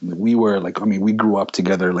 we grew up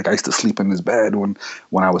together. Like, I used to sleep in his bed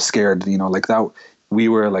when I was scared, like that. We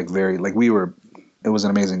were like it was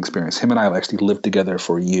an amazing experience. Him and I actually lived together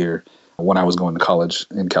for a year when I was going to college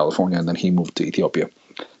in California, and then he moved to Ethiopia.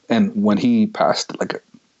 And when he passed, like,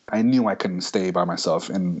 I knew I couldn't stay by myself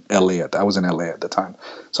in LA. I was in LA at the time.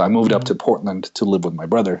 So I moved up to Portland to live with my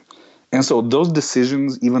brother. And so those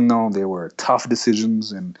decisions, even though they were tough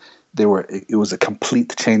decisions and it was a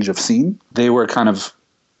complete change of scene, they were kind of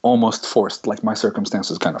almost forced. Like, my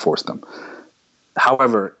circumstances kind of forced them.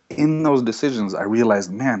 However, in those decisions, I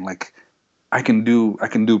realized, man, like, I can do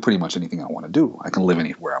pretty much anything I want to do. I can live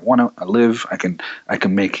anywhere I want to live. I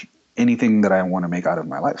can make anything that I want to make out of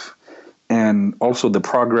my life. And also the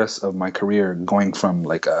progress of my career, going from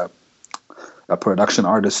like a production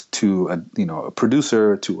artist to a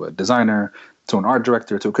producer to a designer to an art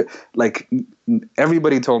director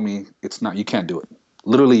everybody told me you can't do it.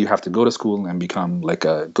 Literally, you have to go to school and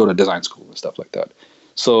go to design school and stuff like that.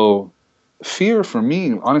 So fear for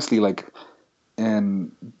me, honestly,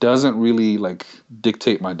 and doesn't really like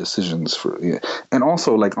dictate my decisions and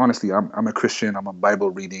also, like, honestly, I'm a Christian. I'm a Bible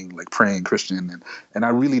reading, like, praying Christian, and I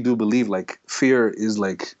really do believe like fear is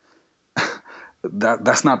like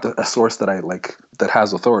that's not a source that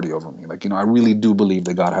has authority over me. Like, I really do believe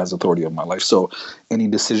that God has authority over my life. So any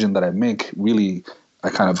decision that I make, really, I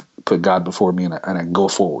kind of put God before me and I go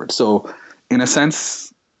forward. So in a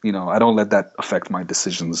sense, I don't let that affect my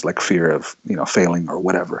decisions, like fear of failing or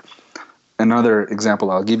whatever. Another example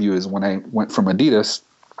I'll give you is when I went from Adidas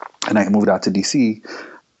and I moved out to DC,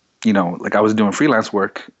 like, I was doing freelance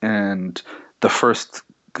work, and the first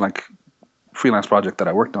like freelance project that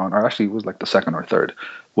I worked on, or actually it was like the second or third,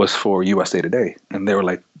 was for USA Today. And they were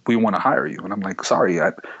like, we want to hire you. And I'm like, sorry,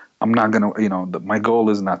 I'm not going to, my goal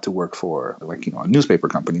is not to work for a newspaper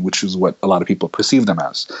company, which is what a lot of people perceive them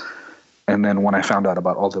as. And then when I found out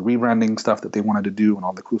about all the rebranding stuff that they wanted to do and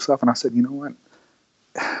all the cool stuff, and I said, you know what?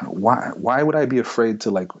 Why would I be afraid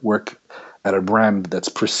to like work at a brand that's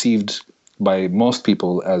perceived by most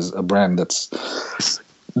people as a brand that's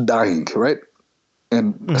dying, right?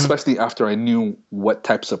 And especially after I knew what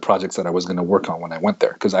types of projects that I was going to work on when I went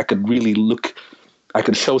there, because I could really I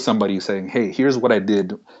could show somebody saying, hey, here's what I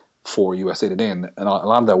did for USA Today, and a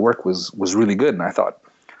lot of that work was really good, and I thought.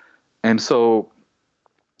 And so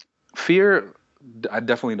fear, I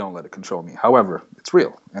definitely don't let it control me. However, it's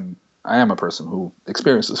real, and I am a person who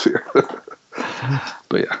experiences fear.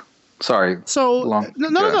 But yeah, sorry. So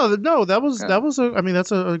no. That was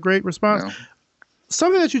that's a great response. Yeah.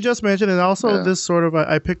 Something that you just mentioned, and also this sort of,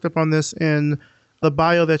 I picked up on this in the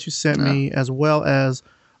bio that you sent me, as well as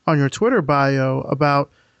on your Twitter bio, about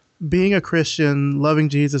being a Christian, loving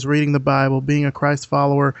Jesus, reading the Bible, being a Christ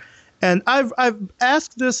follower. And I've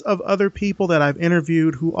asked this of other people that I've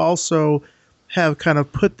interviewed who also have kind of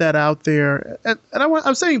put that out there. And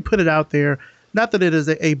I'm saying put it out there, not that it is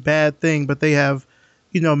a bad thing, but they have,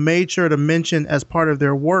 made sure to mention as part of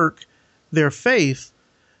their work, their faith.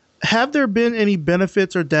 Have there been any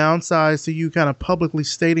benefits or downsides to you kind of publicly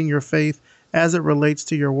stating your faith as it relates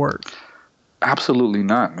to your work? Absolutely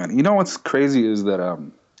not, man. What's crazy is that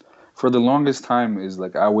for the longest time is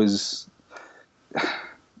like I was...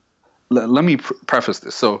 Let me preface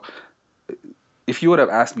this. So if you would have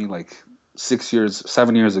asked me like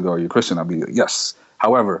 7 years ago, are you Christian? I'd be like, yes.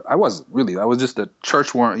 However, I wasn't really. I was just a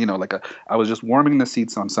church I was just warming the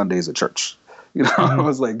seats on Sundays at church. I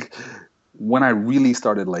was like, when I really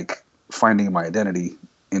started like finding my identity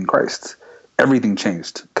in Christ, everything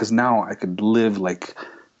changed, because now I could live like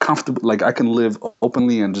comfortable, like I can live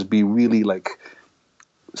openly and just be really like,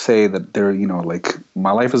 say that there, like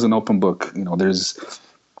my life is an open book. There's,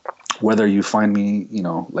 whether you find me,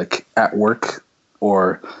 like at work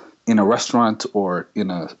or in a restaurant or in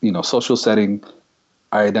a social setting,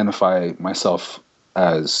 I identify myself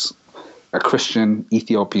as a Christian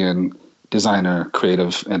Ethiopian designer,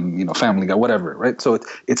 creative, and family guy, whatever, right? So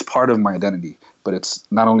it's part of my identity, but it's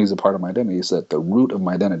not only is it part of my identity, it's at the root of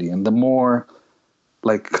my identity. And the more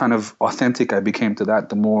like kind of authentic I became to that,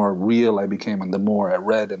 the more real I became, and the more I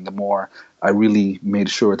read, and the more I really made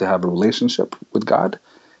sure to have a relationship with God.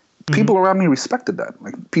 People around me respected that.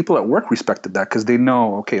 Like people at work respected that because they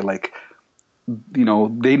know, okay, like,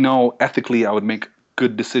 they know ethically I would make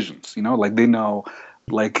good decisions, like they know,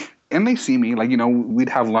 like, and they see me, like, we'd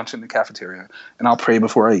have lunch in the cafeteria and I'll pray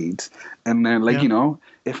before I eat. And then like,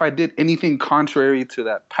 if I did anything contrary to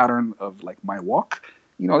that pattern of like my walk,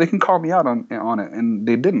 they can call me out on it. And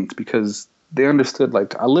they didn't, because they understood,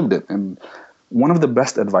 like, I lived it. And one of the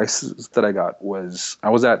best advices that I got was, I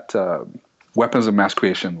was at Weapons of Mass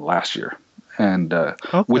Creation last year. And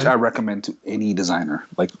which I recommend to any designer.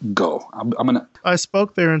 Like, go. I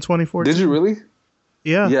spoke there in 2014. Did you really?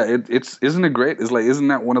 Yeah. Yeah. Isn't it great? Isn't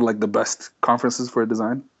that one of like the best conferences for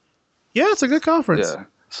design? Yeah, it's a good conference. Yeah.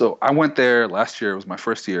 So I went there last year. It was my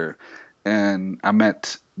first year, and I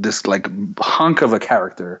met this like hunk of a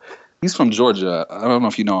character. He's from Georgia. I don't know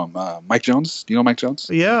if you know him. Mike Jones. Do you know Mike Jones?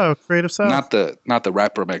 Yeah, Creative South. Not the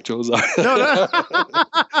rapper Mike Jones. No,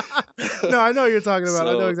 I know what you're talking about.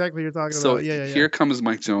 I know exactly what you're talking about. Yeah. Here comes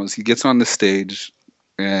Mike Jones. He gets on the stage,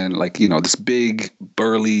 and like, this big,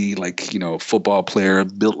 burly, like, football player,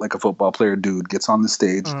 built like a football player dude gets on the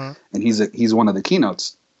stage, and he's one of the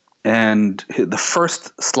keynotes. And the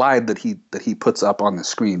first slide that he puts up on the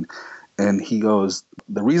screen, and he goes,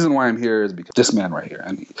 "The reason why I'm here is because this man right here."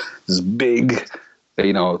 And this big,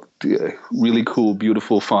 really cool,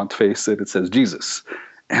 beautiful font face, and it says Jesus.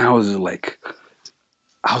 And I was like,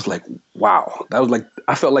 wow. That was like,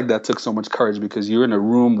 I felt like that took so much courage, because you're in a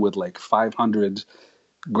room with like 500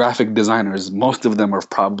 graphic designers. Most of them are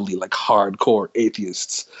probably like hardcore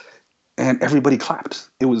atheists. And everybody clapped.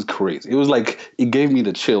 It was crazy. It was like, it gave me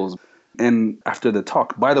the chills. And after the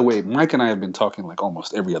talk, by the way, Mike and I have been talking like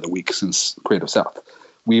almost every other week since Creative South.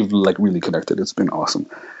 We've like really connected. It's been awesome.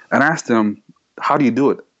 And I asked him, how do you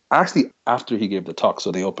do it? Actually, after he gave the talk,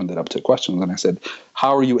 so they opened it up to questions. And I said,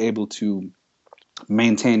 how are you able to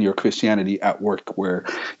maintain your Christianity at work, where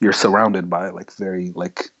you're surrounded by like very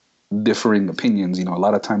like differing opinions? A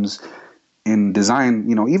lot of times in design,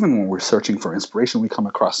 even when we're searching for inspiration, we come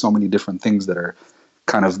across so many different things that are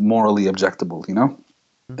kind of morally objectable,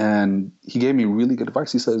 And he gave me really good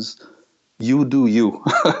advice. He says, "You do you."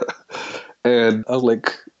 And I was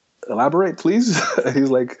like, elaborate, please. He's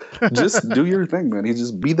like, just do your thing, man. He's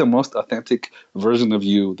just, be the most authentic version of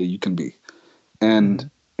you that you can be. And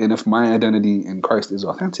if my identity in Christ is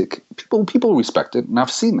authentic, people respect it. And I've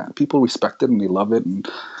seen that. People respect it and they love it. And,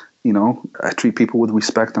 I treat people with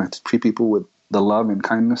respect, and I treat people with the love and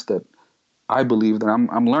kindness that I believe that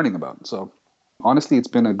I'm learning about. So honestly, it's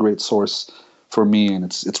been a great source for me, and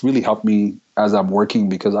it's really helped me as I'm working,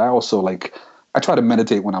 because I also I try to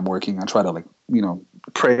meditate when I'm working. I try to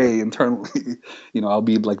pray internally. I'll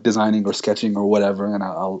be like designing or sketching or whatever, and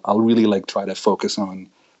I'll really try to focus on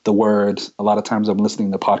the word. A lot of times I'm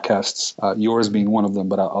listening to podcasts, yours being one of them,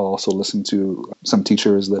 but I'll also listen to some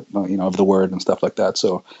teachers that of the word and stuff like that.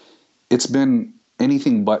 So it's been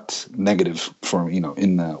anything but negative for me,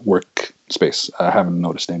 in the workspace. I haven't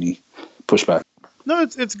noticed any pushback. No,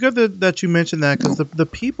 it's good that you mentioned that, because the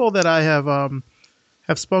people that I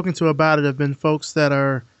have spoken to about it have been folks that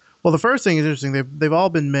are, well, the first thing is interesting. They've all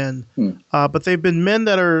been men, but they've been men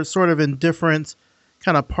that are sort of in different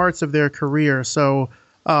kind of parts of their career. So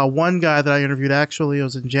one guy that I interviewed, actually, it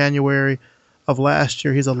was in January of last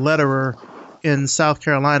year. He's a letterer in South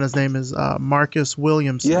Carolina. His name is Marcus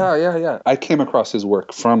Williamson. Yeah. I came across his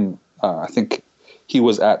work from, I think he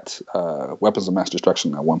was at Weapons of Mass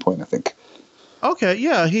Destruction at one point, I think. Okay,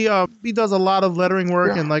 yeah. He does a lot of lettering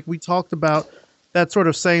work, and we talked about that sort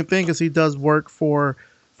of same thing, because he does work for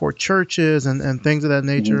churches and things of that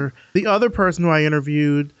nature. The other person who I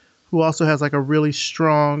interviewed, who also has a really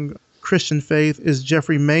strong Christian faith, is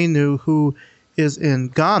Jeffrey Maynew, who is in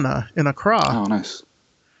Ghana, in Accra. Oh, nice.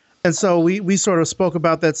 And so we sort of spoke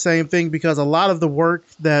about that same thing, because a lot of the work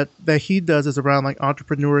that he does is around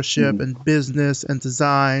entrepreneurship and business and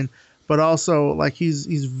design, but also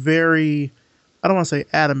he's very, I don't want to say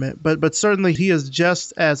adamant, but certainly he is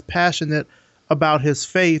just as passionate about his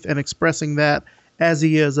faith and expressing that as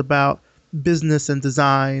he is about business and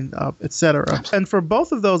design, etc. And for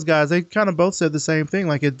both of those guys, they kind of both said the same thing.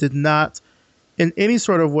 It did not in any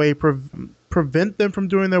sort of way prevent them from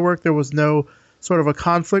doing their work. There was no sort of a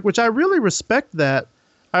conflict, which I really respect that.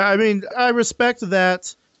 I mean, I respect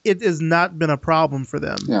that it has not been a problem for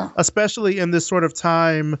them, especially in this sort of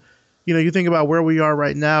time You think about where we are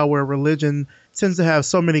right now, where religion tends to have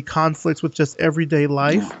so many conflicts with just everyday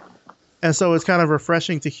life. Yeah. And so it's kind of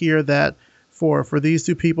refreshing to hear that for these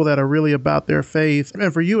two people that are really about their faith,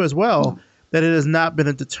 and for you as well, that it has not been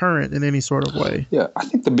a deterrent in any sort of way. Yeah, I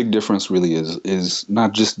think the big difference really is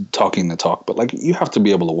not just talking the talk, but like you have to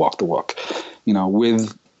be able to walk the walk,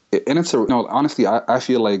 and it's honestly, I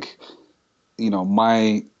feel like,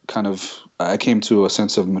 I came to a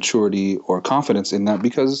sense of maturity or confidence in that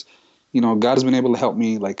because, God has been able to help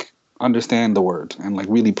me like understand the word and like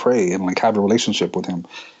really pray and like have a relationship with him.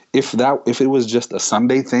 If it was just a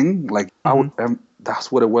Sunday thing, like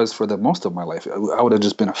that's what it was for the most of my life. I would have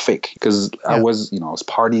just been a fake because I was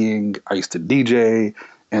partying. I used to DJ,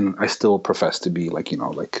 and I still profess to be like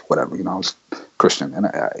whatever. I was Christian, and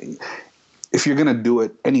if you're gonna do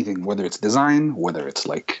it, anything, whether it's design, whether it's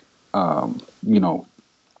like if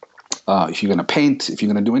you're gonna paint, if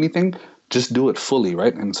you're gonna do anything, just do it fully,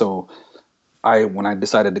 right? And so when I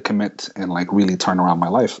decided to commit and like really turn around my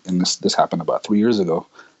life, and this happened about 3 years ago.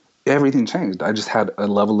 Everything changed. I just had a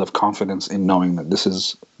level of confidence in knowing that this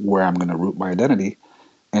is where I'm going to root my identity.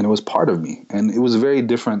 And it was part of me. And it was very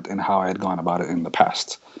different in how I had gone about it in the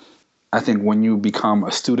past. I think when you become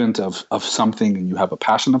a student of something and you have a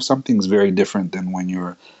passion of something, is very different than when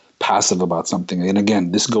you're passive about something. And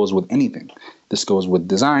again, this goes with anything. This goes with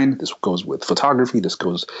design. This goes with photography. This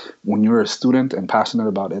goes when you're a student and passionate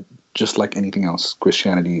about it, just like anything else.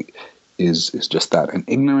 Christianity is just that. And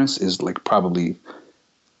ignorance is like probably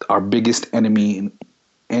our biggest enemy in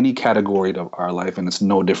any category of our life, and it's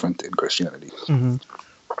no different in Christianity. Mm-hmm.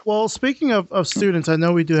 Well, speaking of students, I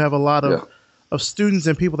know we do have a lot of students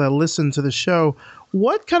and people that listen to the show.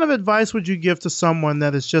 What kind of advice would you give to someone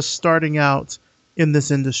that is just starting out in this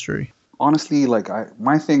industry? Honestly, like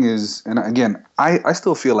my thing is, and again, I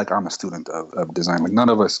still feel like I'm a student of design. Like none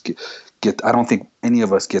of us get, I don't think any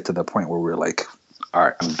of us get to the point where we're like, all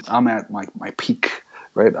right, I'm at my peak,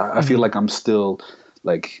 right? I feel like I'm still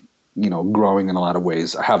like, growing in a lot of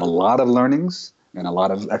ways. I have a lot of learnings and a lot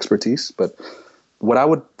of expertise, but what I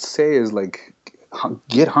would say is like,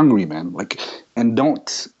 get hungry, man. Like, and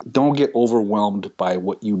don't get overwhelmed by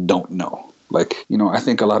what you don't know. Like, I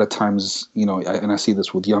think a lot of times, and I see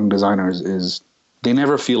this with young designers, is they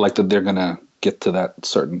never feel like that they're going to get to that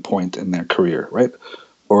certain point in their career, right?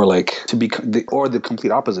 Or like the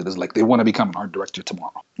complete opposite is like they want to become an art director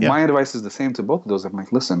tomorrow. Yeah. My advice is the same to both of those. I'm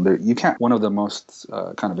like, listen, you can't. One of the most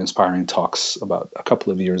kind of inspiring talks about a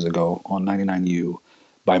couple of years ago on 99U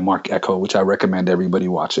by Mark Echo, which I recommend everybody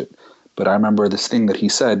watch it. But I remember this thing that he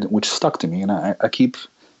said, which stuck to me, and I keep,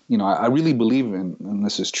 I really believe in, and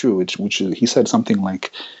this is true, which he said something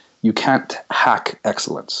like, you can't hack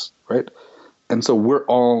excellence, right? And so we're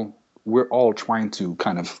all trying to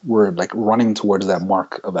we're like running towards that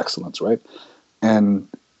mark of excellence, right? And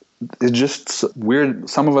it's just weird.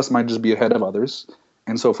 Some of us might just be ahead of others.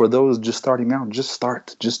 And so for those just starting out, just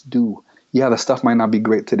start, just do. Yeah, the stuff might not be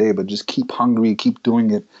great today, but just keep hungry, keep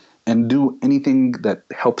doing it, and do anything that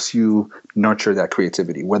helps you nurture that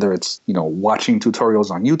creativity, whether it's, watching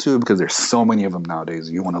tutorials on YouTube, because there's so many of them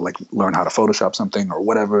nowadays. You want to like learn how to Photoshop something or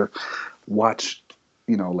whatever, watch,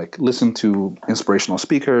 like listen to inspirational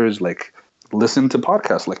speakers, like listen to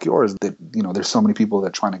podcasts like yours that, there's so many people that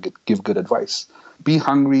are trying to give good advice. Be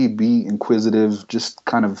hungry, be inquisitive, just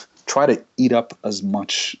kind of try to eat up as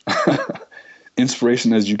much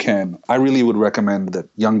inspiration as you can. I really would recommend that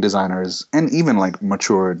young designers and even like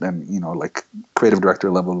matured and, like creative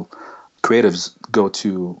director level creatives go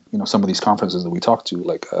to, some of these conferences that we talked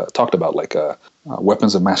about, like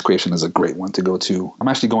Weapons of Mass Creation is a great one to go to. I'm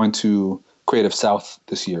actually going to Creative South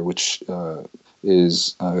this year, which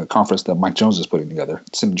is a conference that Mike Jones is putting together.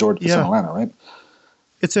 It's in Georgia, it's in Atlanta, right?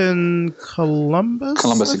 It's in Columbus?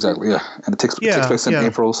 Columbus, exactly, yeah. And it takes place in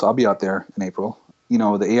April, so I'll be out there in April. The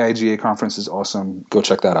AIGA conference is awesome. Go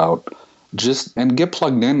check that out. And get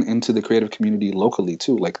plugged into the creative community locally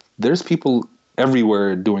too. Like there's people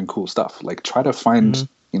everywhere doing cool stuff. Like try to find,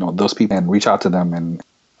 those people and reach out to them and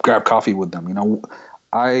grab coffee with them.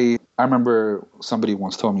 I remember somebody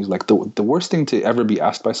once told me, he's like, the worst thing to ever be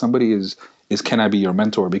asked by somebody is can I be your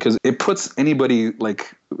mentor? Because it puts anybody,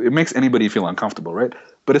 like, it makes anybody feel uncomfortable, right?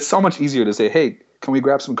 But it's so much easier to say, hey, can we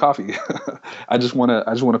grab some coffee? I just want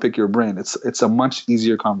to pick your brain. It's a much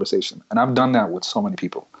easier conversation. And I've done that with so many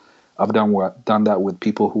people. I've done that with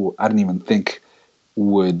people who I didn't even think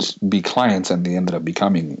would be clients, and they ended up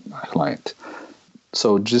becoming a client.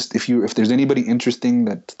 So just if there's anybody interesting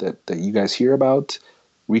that you guys hear about,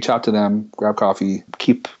 reach out to them, grab coffee,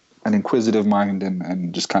 keep an inquisitive mind,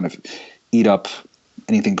 and just kind of eat up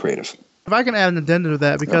anything creative. If I can add an addendum to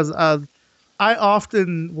that, because I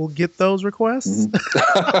often will get those requests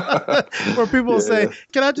where people will say,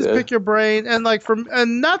 "Can I just pick your brain?" And like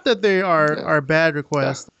and not that they are bad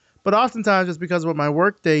requests, but oftentimes just because of what my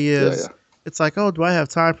work day is, it's like, "Oh, do I have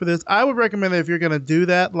time for this?" I would recommend that if you're going to do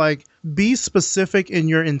that, like be specific in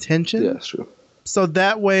your intention. Yeah, sure. So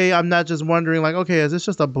that way, I'm not just wondering, like, okay, is this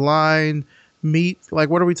just a blind meet? Like,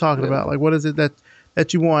 what are we talking about? Like, what is it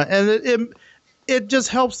that you want? And it just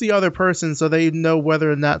helps the other person so they know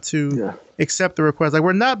whether or not to accept the request. Like,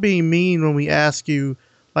 we're not being mean when we ask you,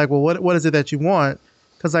 like, well, what is it that you want?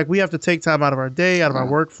 Because, like, we have to take time out of our day, out of our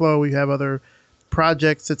workflow. We have other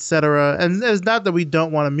projects, etc. And it's not that we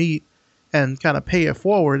don't want to meet and kind of pay it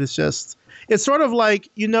forward. It's just, it's sort of like,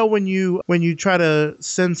 when you try to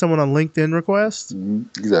send someone a LinkedIn request.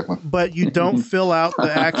 Exactly. But you don't fill out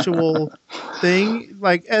the actual thing.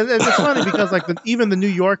 Like, and it's funny because, like, even the New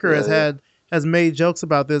Yorker has made jokes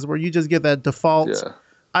about this, where you just get that default,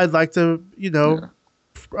 I'd like to,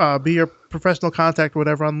 be your professional contact or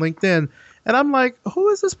whatever on LinkedIn. And I'm like, who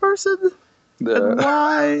is this person? And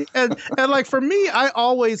why? And like, for me, I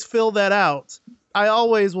always fill that out. I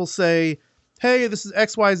always will say, hey, this is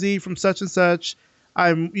XYZ from such and such.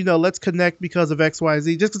 I'm, let's connect because of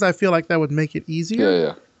XYZ, just because I feel like that would make it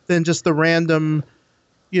easier than just the random,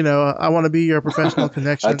 I want to be your professional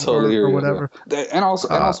connection I totally or whatever. Yeah. And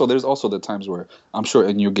also, there's also the times where I'm sure,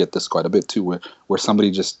 and you get this quite a bit too, where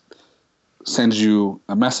somebody just sends you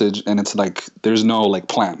a message and it's like, there's no like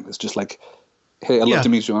plan. It's just like, hey, I'd love to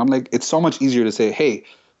meet you. And I'm like, it's so much easier to say, hey,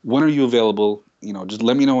 when are you available? Just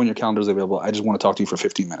let me know when your calendar is available. I just want to talk to you for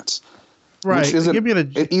 15 minutes. Right. Which isn't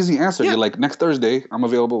an easy answer. You're like, next Thursday, I'm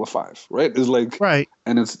available at 5, right? It's like,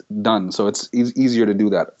 and it's done. So it's easier to do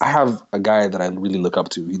that. I have a guy that I really look up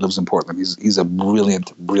to. He lives in Portland. He's a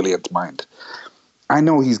brilliant, brilliant mind. I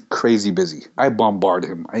know he's crazy busy. I bombard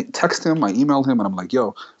him. I text him, I email him, and I'm like,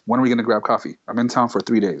 yo, when are we going to grab coffee? I'm in town for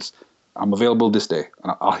 3 days. I'm available this day.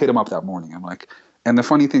 And I'll hit him up that morning. I'm like, and the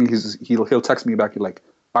funny thing is he'll text me back. He's like,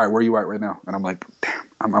 all right, where are you at right now? And I'm like,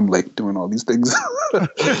 damn, I'm like doing all these things.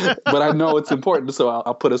 But I know it's important, so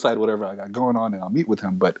I'll put aside whatever I got going on and I'll meet with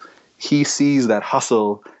him. But he sees that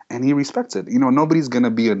hustle and he respects it. Nobody's going to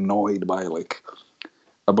be annoyed by like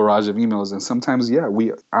a barrage of emails. And sometimes,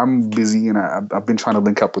 I'm busy and I've been trying to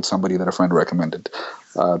link up with somebody that a friend recommended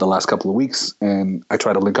the last couple of weeks. And I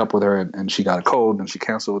tried to link up with her and she got a cold and she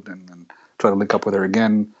canceled, and then tried to link up with her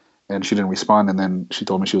again and she didn't respond. And then she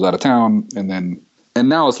told me she was out of town. And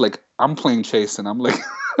now it's like I'm playing chase and I'm like,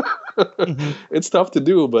 it's tough to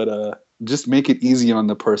do, but just make it easy on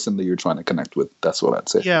the person that you're trying to connect with. That's what I'd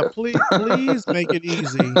say. Yeah, please make it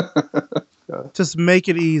easy. Just make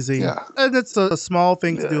it easy. Yeah. And it's a small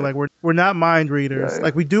thing to do. Like we're not mind readers.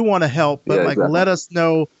 Like we do want to help, but like let us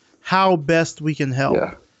know how best we can help.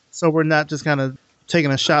 Yeah. So we're not just kind of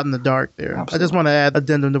taking a shot in the dark there. Absolutely. I just want to add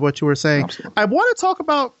addendum to what you were saying. Absolutely. I want to talk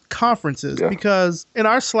about conferences because in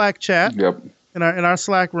our Slack chat, in our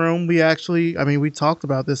Slack room, we talked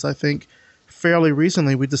about this, I think, fairly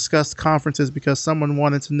recently. We discussed conferences because someone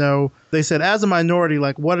wanted to know, they said, as a minority,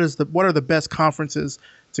 like what are the best conferences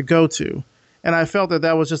to go to? And I felt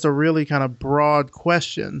that was just a really kind of broad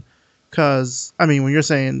question because, when you're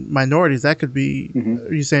saying minorities, that could be,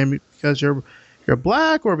 are you saying because you're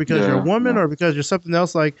black or because you're a woman or because you're something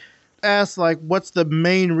else? Like, ask, like, what's the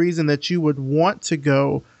main reason that you would want to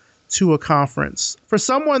go to a conference? For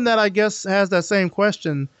someone that I guess has that same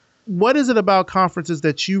question, what is it about conferences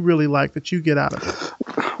that you really like, that you get out of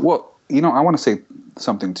it? Well, I want to say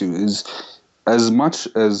something too, is as much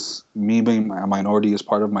as me being a minority is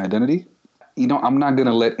part of my identity, I'm not going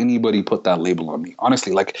to let anybody put that label on me.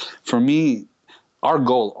 Honestly, like for me, our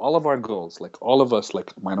goal, all of our goals, like all of us,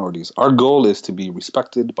 like minorities, our goal is to be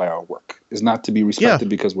respected by our work, is not to be respected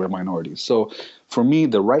because we're minorities. So for me,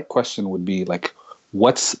 the right question would be like,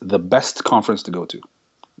 what's the best conference to go to? You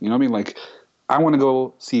know what I mean? Like, I want to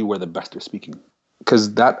go see where the best are speaking,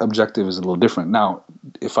 because that objective is a little different. Now,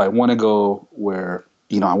 if I want to go where,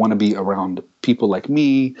 I want to be around people like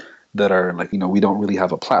me that are like, we don't really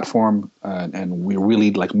have a platform and we're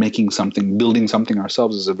really like building something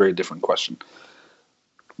ourselves is a very different question.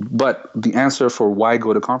 But the answer for why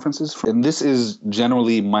go to conferences, and this is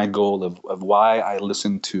generally my goal of why I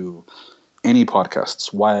listen to any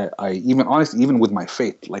podcasts, why I even with my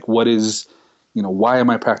faith, like what is, why am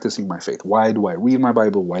I practicing my faith? Why do I read my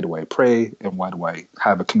Bible? Why do I pray? And why do I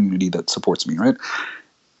have a community that supports me, right?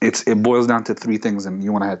 It boils down to 3 things, and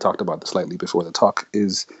you and I had talked about this slightly before the talk,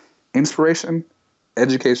 is inspiration,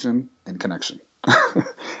 education, and connection.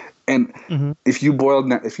 And if you boil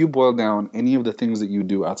down any of the things that you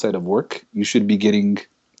do outside of work, you should be getting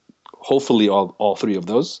hopefully all 3 of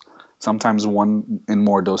those. sometimes one in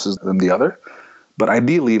more doses than the other. But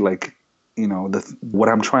ideally, like, what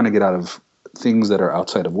I'm trying to get out of things that are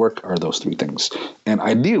outside of work are those three things. And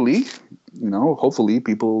ideally, hopefully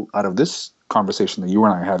people out of this conversation that you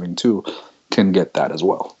and I are having too can get that as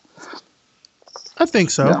well. I think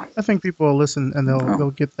so. Yeah. I think people will listen and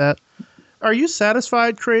they'll get that. Are you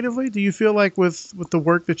satisfied creatively? Do you feel like with the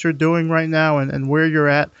work that you're doing right now and where you're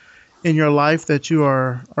at in your life that you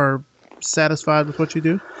are satisfied with what you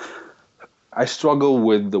do? I struggle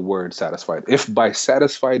with the word satisfied. If by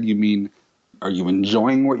satisfied you mean, are you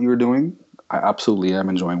enjoying what you're doing? I absolutely am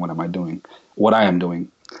enjoying what I am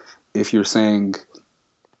doing. If you're saying,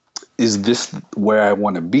 is this where I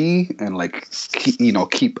want to be and like,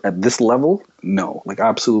 keep at this level? No, like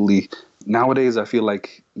absolutely. Nowadays, I feel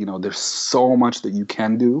like, there's so much that you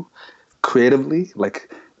can do creatively.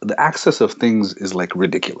 Like the access of things is like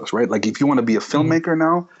ridiculous, right? Like if you want to be a filmmaker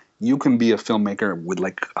now, you can be a filmmaker with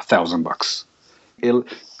like $1,000. It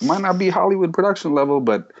might not be Hollywood production level,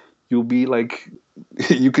 but you'll be like,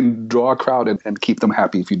 you can draw a crowd and keep them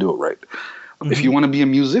happy if you do it right. Mm-hmm. If you want to be a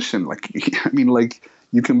musician, like,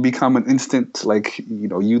 you can become an instant, like,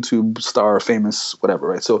 YouTube star, famous, whatever,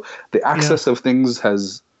 right? So the access of things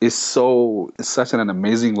is such an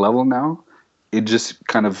amazing level now. It just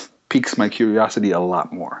kind of piques my curiosity a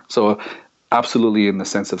lot more. So absolutely, in the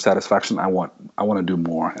sense of satisfaction, I want to do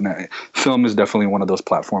more. And film is definitely one of those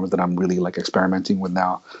platforms that I'm really like experimenting with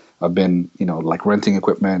now. I've been, like renting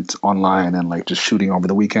equipment online and like just shooting over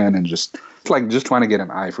the weekend and just trying to get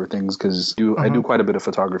an eye for things because I do quite a bit of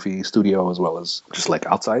photography, studio, as well as just like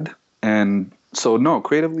outside. And so, no,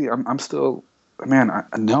 creatively, I'm still, man,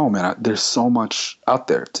 there's so much out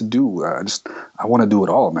there to do. I want to do it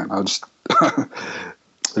all, man.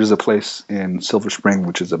 There's a place in Silver Spring,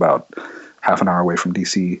 which is about half an hour away from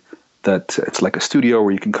DC, that it's like a studio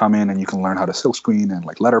where you can come in and you can learn how to silk screen and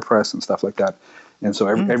like letterpress and stuff like that. And so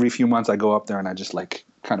every few months I go up there and I just like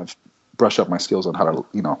kind of brush up my skills on how to,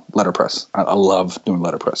 letterpress. I love doing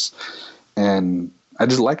letterpress. And I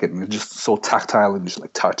just like it. And it's just so tactile and just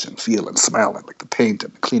like touch and feel and smell and like the paint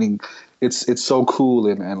and the cleaning. It's so cool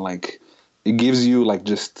and like it gives you like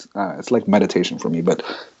just it's like meditation for me. But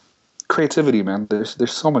creativity, man,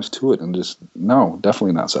 there's so much to it, and just no,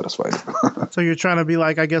 definitely not satisfied. So you're trying to be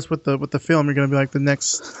like, I guess with the film, you're going to be like the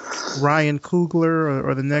next Ryan Coogler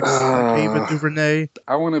or the next Ava DuVernay.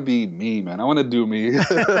 I want to be me, man. I want to do me.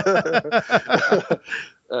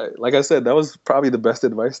 Like I said, that was probably the best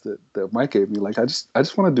advice that Mike gave me. Like I just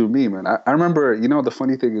want to do me, man. I remember, the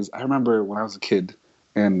funny thing is, I remember when I was a kid,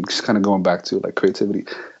 and just kind of going back to like creativity,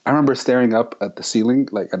 I remember staring up at the ceiling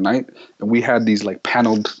like at night, and we had these like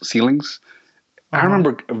paneled ceilings. I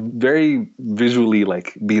remember very visually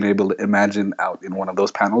like being able to imagine out in one of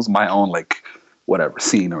those panels my own like whatever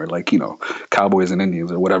scene or like, cowboys and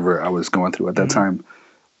Indians or whatever I was going through at that time.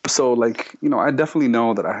 So like, I definitely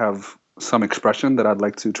know that I have some expression that I'd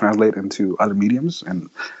like to translate into other mediums, and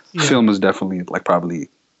film is definitely like probably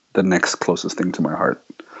the next closest thing to my heart.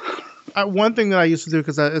 One thing that I used to do,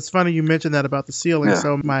 because it's funny you mentioned that about the ceiling. Yeah.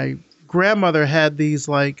 So my grandmother had these,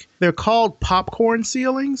 like, they're called popcorn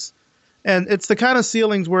ceilings. And it's the kind of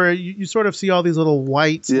ceilings where you sort of see all these little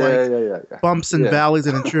whites, bumps and valleys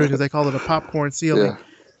and intrusions. They call it a popcorn ceiling. Yeah.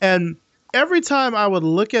 And every time I would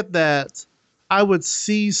look at that, I would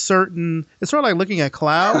see it's sort of like looking at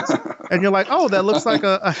clouds. And you're like, oh, that looks like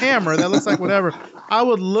a hammer. That looks like whatever. I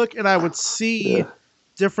would look and I would see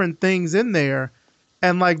different things in there.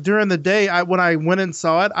 And like during the day, when I went and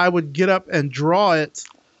saw it, I would get up and draw it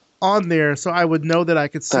on there so I would know that I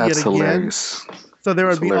could see it again. Hilarious. So there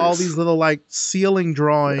would be all these little like ceiling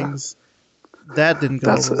drawings. Yeah. That didn't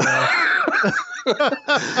go over well.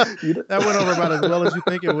 That went over about as well as you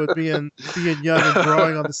think it would, being young and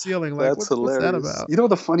drawing on the ceiling. Like, what's that about?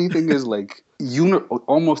 The funny thing is, like,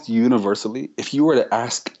 almost universally, if you were to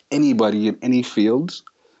ask anybody in any field,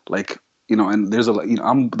 like, and there's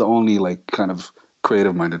I'm the only like kind of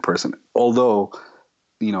creative-minded person. Although,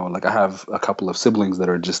 like I have a couple of siblings that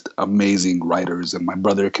are just amazing writers, and my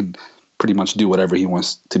brother can pretty much do whatever he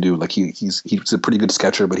wants to do. Like he's a pretty good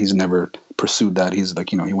sketcher, but he's never pursued that. He's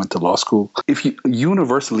like, he went to law school. If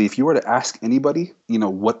you were to ask anybody,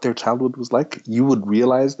 what their childhood was like, you would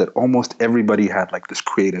realize that almost everybody had like this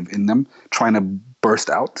creative in them trying to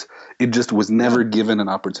burst out. It just was never given an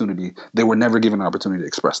opportunity. They were never given an opportunity to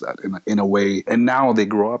express that in a way. And now they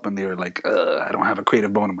grow up and they're like, I don't have a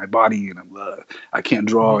creative bone in my body, and I can't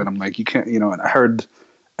draw. And I'm like, you can't, and I heard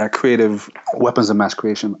at Creative Weapons of Mass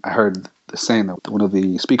Creation, I heard the saying that one of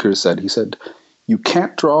the speakers said. He said, you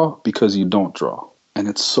can't draw because you don't draw. And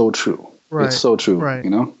it's so true. Right. It's so true, right.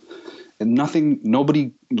 and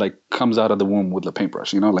nobody like comes out of the womb with a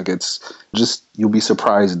paintbrush, like it's just, you'll be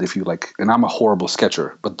surprised if you like, and I'm a horrible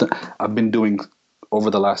sketcher, but I've been doing, over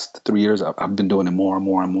the last 3 years, I've been doing it more and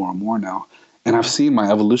more and more and more now. And I've seen my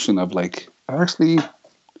evolution of like, actually,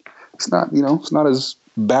 it's not as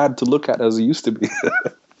bad to look at as it used to be.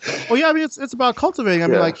 Well, yeah, I mean, it's about cultivating. I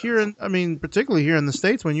mean, like particularly here in the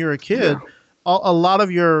States, when you're a kid, a lot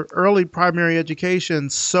of your early primary education,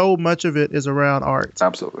 so much of it is around art.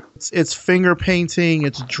 Absolutely. It's finger painting,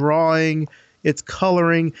 it's drawing, it's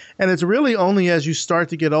coloring, and it's really only as you start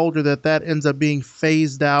to get older that ends up being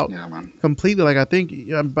phased out completely. Like I think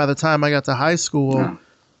by the time I got to high school,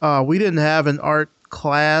 we didn't have an art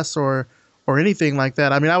class or anything like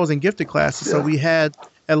that. I mean, I was in gifted classes, so we had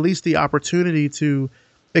at least the opportunity to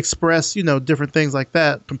express, different things like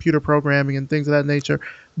that, computer programming and things of that nature.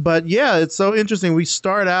 But yeah, it's so interesting. We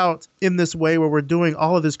start out in this way where we're doing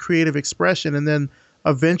all of this creative expression, and then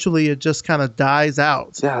eventually it just kind of dies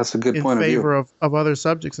out. Yeah, that's a good point of view. In favor of other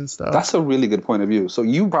subjects and stuff. That's a really good point of view. So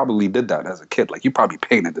you probably did that as a kid. Like you probably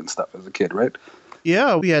painted and stuff as a kid, right?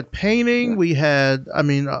 Yeah, we had painting. We had,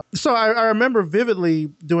 so I remember vividly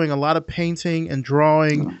doing a lot of painting and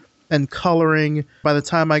drawing and coloring. By the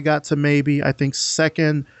time I got to maybe, I think,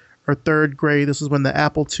 second or third grade, this is when the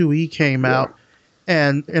Apple IIe came out.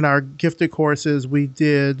 And in our gifted courses, we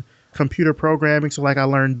did computer programming. So like I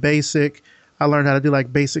learned BASIC. I learned how to do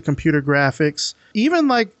like basic computer graphics. Even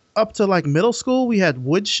like up to like middle school, we had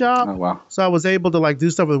wood shop. Oh, wow. So I was able to like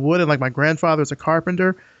do stuff with wood, and like my grandfather's a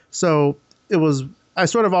carpenter. So I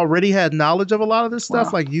sort of already had knowledge of a lot of this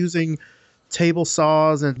stuff, like using table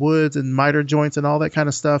saws and woods and miter joints and all that kind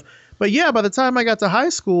of stuff. But yeah, by the time I got to high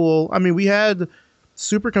school, I mean, we had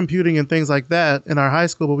supercomputing and things like that in our high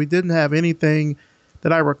school, but we didn't have anything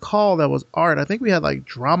that I recall that was art. I think we had like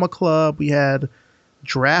drama club, we had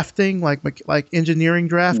drafting, like engineering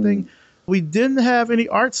drafting. We didn't have any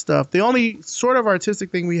art stuff. The only sort of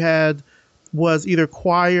artistic thing we had was either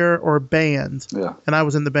choir or band. Yeah. And I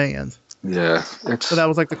was in the band. Yeah. So that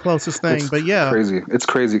was like the closest thing. But yeah. Crazy. It's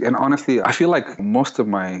crazy. And honestly, I feel like most of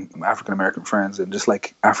my African-American friends and just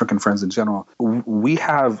like African friends in general, we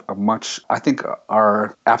have I think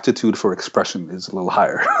our aptitude for expression is a little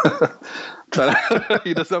higher.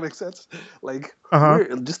 Does that make sense? Like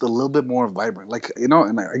we're just a little bit more vibrant. Like,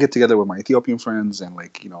 and I get together with my Ethiopian friends and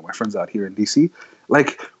like, my friends out here in DC,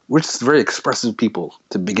 like we're just very expressive people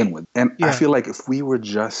to begin with. And I feel like if we were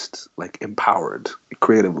just like empowered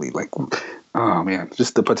creatively, like, oh man,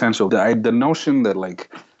 just the potential, the notion that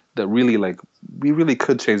really like we really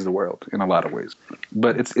could change the world in a lot of ways.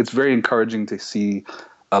 But it's very encouraging to see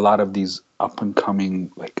a lot of these up and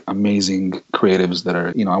coming, like amazing creatives that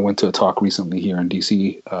are, I went to a talk recently here in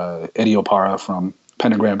DC. Eddie Opara from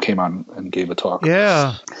Pentagram came out and gave a talk.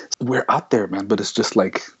 Yeah. We're out there, man, but it's just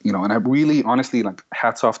like, and I really honestly, like,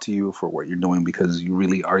 hats off to you for what you're doing, because you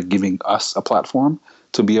really are giving us a platform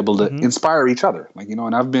to be able to inspire each other. Like,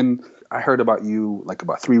 and I heard about you like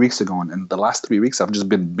about 3 weeks ago, and the last 3 weeks I've just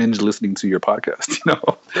been binge listening to your podcast,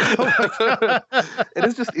 And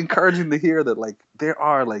it's just encouraging to hear that like there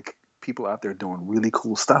are like people out there doing really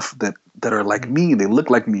cool stuff that are like me, they look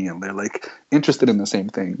like me, and they're like interested in the same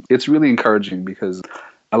thing. It's really encouraging because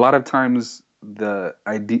a lot of times the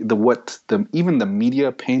idea, even the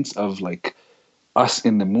media paints of like us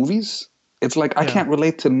in the movies, it's like I can't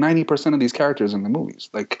relate to 90% of these characters in the movies.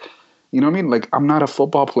 Like, you know what I mean? Like, I'm not a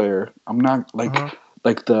football player. I'm not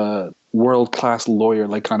like the world-class lawyer,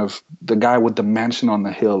 like kind of the guy with the mansion on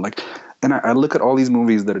the hill. Like, and I look at all these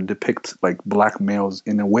movies that depict like black males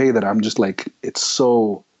in a way that I'm just like,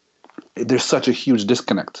 there's such a huge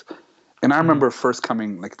disconnect. And I remember first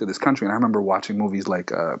coming like to this country, and I remember watching movies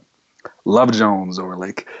like Love Jones or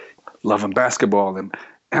like Love and Basketball, and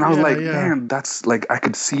I was man, that's like, I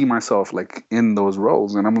could see myself like in those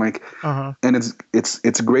roles. And I'm like, and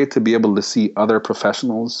it's great to be able to see other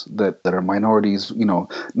professionals that are minorities,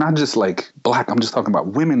 not just like black, I'm just talking about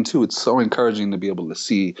women too. It's so encouraging to be able to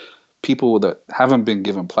see people that haven't been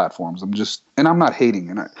given platforms. I'm not hating.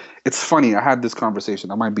 And it's funny. I had this conversation.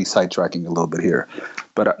 I might be sidetracking a little bit here,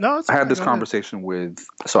 but I had this conversation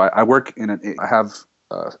so I work I have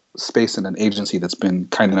space in an agency that's been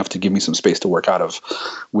kind enough to give me some space to work out of,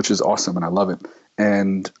 which is awesome, and I love it.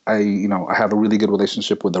 And I have a really good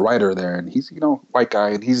relationship with the writer there, and he's white guy,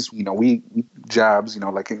 and he's we jabs,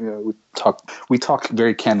 we talk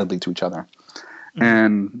very candidly to each other. Mm-hmm.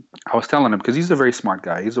 And I was telling him, because he's a very smart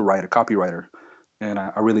guy, he's a copywriter, and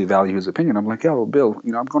I really value his opinion. I'm like, yo, Bill,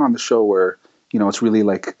 I'm going on the show where it's really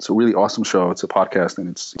like, it's a really awesome show. It's a podcast, and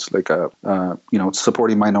it's like it's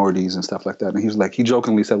supporting minorities and stuff like that. And he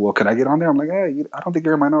jokingly said, well, can I get on there? I'm like, hey, I don't think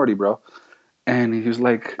you're a minority, bro. And he was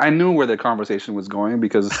like, I knew where the conversation was going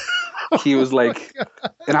because he was like,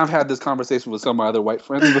 and I've had this conversation with some of my other white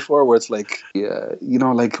friends before where it's like, yeah, you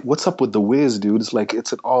know, like, what's up with The Wiz, dude? It's like,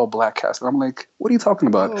 it's an all black cast. And I'm like, what are you talking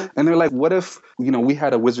about? Oh. And they're like, what if, you know, we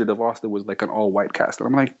had a Wizard of Oz that was like an all white cast? And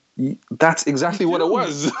I'm like, that's exactly what it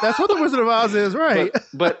was. That's what the Wizard of Oz is, right?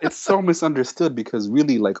 But it's so misunderstood because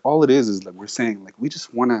really, like, all it is like we're saying, like, we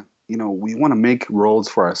just want to, you know, we want to make roles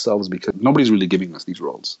for ourselves because nobody's really giving us these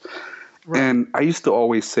roles. Right. And I used to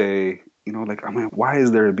always say, you know, like, I mean, why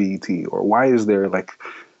is there a BET or why is there like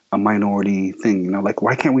a minority thing? You know, like,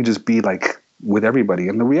 why can't we just be like with everybody?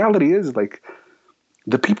 And the reality is, like,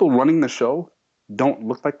 the people running the show don't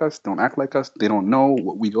look like us, don't act like us. They don't know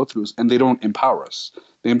what we go through, and they don't empower us.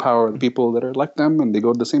 They empower the people that are like them, and they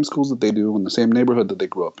go to the same schools that they do in the same neighborhood that they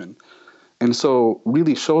grew up in. And so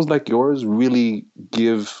really shows like yours really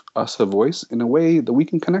give us a voice in a way that we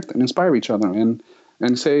can connect and inspire each other and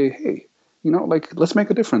say, hey, you know, like, let's make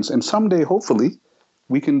a difference. And someday, hopefully,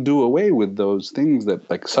 we can do away with those things that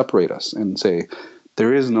like separate us and say,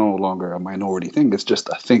 there is no longer a minority thing. It's just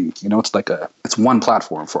a thing. You know, it's like it's one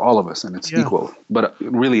platform for all of us and it's equal. But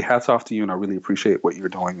really, hats off to you. And I really appreciate what you're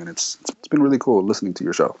doing. And it's been really cool listening to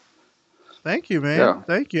your show. Thank you, man. Yeah.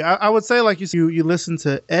 Thank you. I would say, like you listened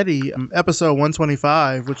to Eddie, episode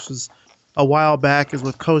 125, which was a while back, is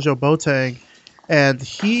with Kojo Boateng. And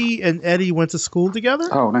he and Eddie went to school together.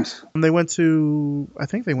 Oh, nice. And they went to, I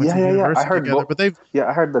think they went to university together. But they've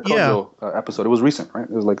I heard the Kojo episode. It was recent, right?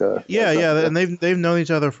 It was like a and they've known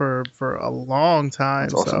each other for a long time.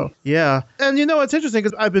 That's awesome. So yeah, and you know it's interesting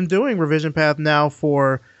because I've been doing Revision Path now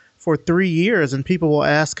for 3 years, and people will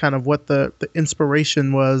ask kind of what the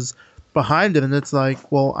inspiration was behind it, and it's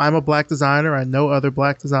like, well, I'm a black designer. I know other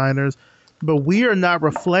black designers, but we are not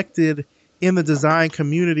reflected in the design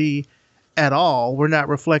community at all. We're not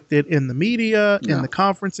reflected in the media, in the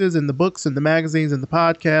conferences, in the books, in the magazines, in the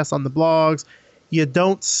podcasts, on the blogs. You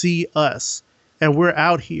don't see us, and we're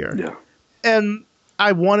out here. Yeah. And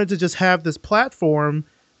I wanted to just have this platform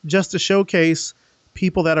just to showcase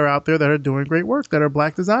people that are out there that are doing great work, that are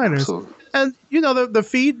black designers. Absolutely. And, you know, the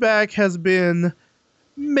feedback has been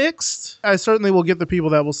mixed. I certainly will get the people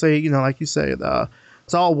that will say, you know, like you say,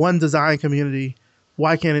 it's all one design community.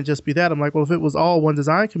 Why can't it just be that? I'm like, well, if it was all one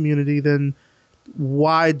design community, then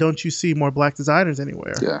why don't you see more black designers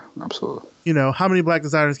anywhere? Yeah, absolutely. You know, how many black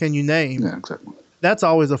designers can you name? Yeah, exactly. That's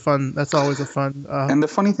always a fun. And the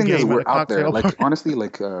funny thing is, we're out there. Like, honestly,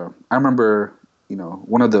 like I remember, you know,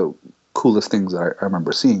 one of the coolest things I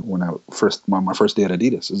remember seeing when my first day at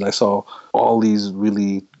Adidas is I saw all these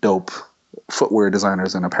really dope footwear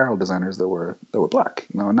designers and apparel designers that were black.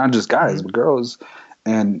 You know, not just guys, but girls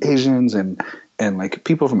and Asians and like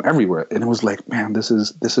people from everywhere. And it was like, man, this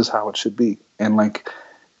is how it should be. And like,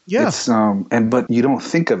 it's, but you don't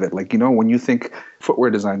think of it. Like, you know, when you think footwear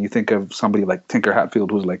design, you think of somebody like Tinker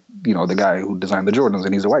Hatfield, who's like, you know, the guy who designed the Jordans,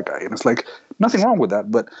 and he's a white guy. And it's like, nothing wrong with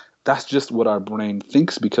that. But that's just what our brain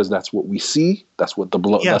thinks because that's what we see. That's what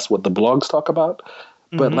that's what the blogs talk about.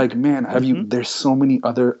 But like, man, there's so many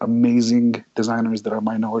other amazing designers that are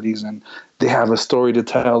minorities and they have a story to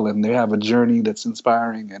tell and they have a journey that's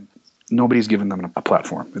inspiring and nobody's giving them a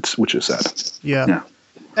platform. Which is sad. Yeah.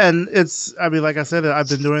 And like I said, I've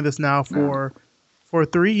been doing this now for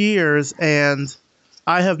 3 years and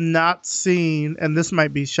I have not seen, and this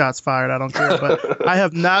might be shots fired, I don't care, but I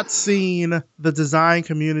have not seen the design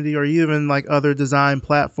community or even like other design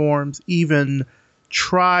platforms even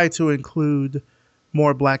try to include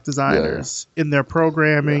more black designers in their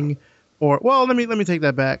programming or, well, let me take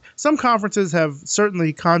that back. Some conferences have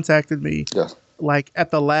certainly contacted me like at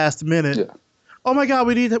the last minute. Yeah. Oh my God,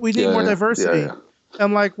 we need more diversity. Yeah.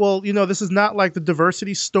 I'm like, well, you know, this is not like the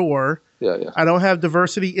diversity store. I don't have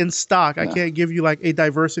diversity in stock. I can't give you like a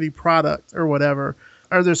diversity product or whatever.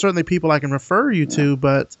 Or there's certainly people I can refer you to,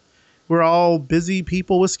 but we're all busy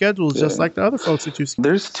people with schedules, just like the other folks that you see.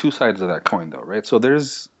 There's two sides of that coin, though, right? So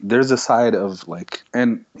there's a side of like,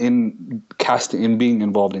 and in casting, in being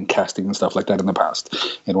involved in casting and stuff like that in the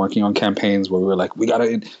past, and working on campaigns where we were like,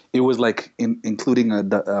 it was like including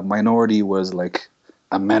a minority was like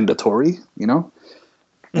a mandatory, you know,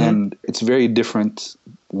 and it's very different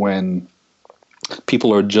when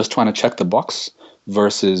people are just trying to check the box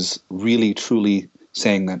versus really truly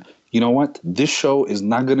saying that, you know what, this show is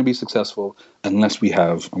not going to be successful unless we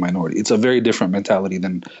have a minority. It's a very different mentality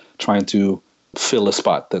than trying to fill a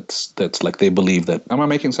spot that's like they believe that. Am I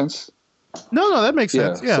making sense? No, that makes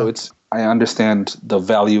sense. Yeah. So I understand the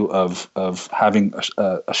value of having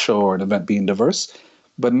a show or an event being diverse,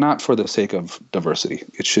 but not for the sake of diversity.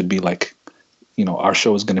 It should be like, our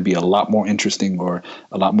show is going to be a lot more interesting or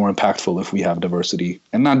a lot more impactful if we have diversity,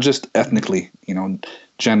 and not just ethnically,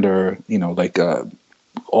 gender,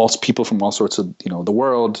 all people from all sorts of, the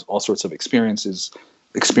world, all sorts of experiences,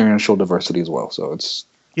 experiential diversity as well. So it's,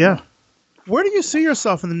 yeah. Where do you see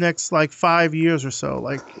yourself in the next 5 years or so?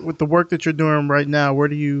 Like with the work that you're doing right now, where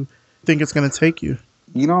do you think it's going to take you?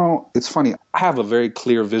 It's funny. I have a very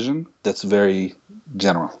clear vision that's very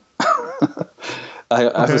general. I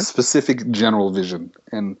have a specific general vision,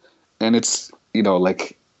 and it's,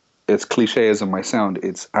 it's cliche as it might sound.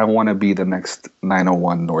 It's, I want to be the next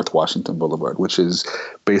 901 North Washington Boulevard, which is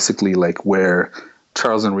basically where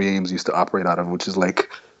Charles and Ray Ames used to operate out of, which is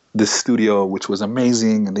this studio, which was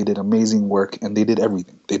amazing, and they did amazing work, and they did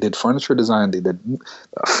everything. They did furniture design, they did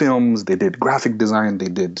films, they did graphic design, they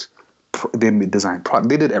designed product,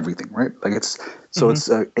 they did everything, right? It's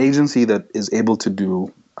an agency that is able to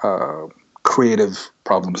do creative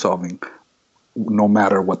problem solving, no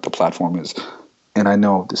matter what the platform is. And I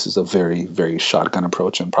know this is a very, very shotgun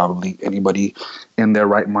approach, and probably anybody in their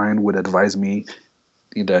right mind would advise me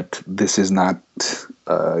that this is not,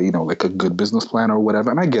 a good business plan or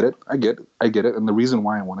whatever. And I get it. And the reason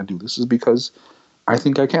why I want to do this is because I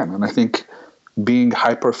think I can. And I think being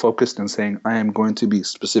hyper focused and saying I am going to be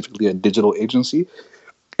specifically a digital agency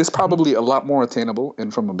is probably a lot more attainable.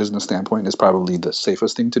 And from a business standpoint, is probably the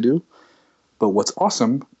safest thing to do. But what's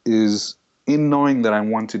awesome is, in knowing that I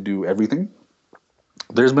want to do everything,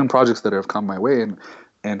 there's been projects that have come my way,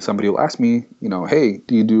 and somebody will ask me, hey,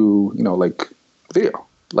 do you do, video,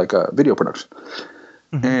 video production?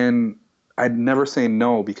 Mm-hmm. And I'd never say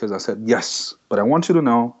no, because I said yes. But I want you to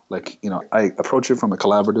know, I approach it from a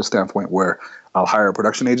collaborative standpoint where I'll hire a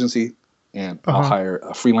production agency and I'll hire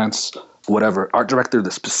a freelance, whatever, art director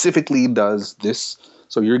that specifically does this.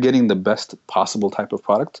 So you're getting the best possible type of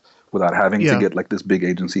product without having to get this big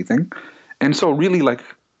agency thing. And so really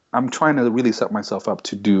I'm trying to really set myself up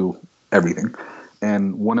to do everything.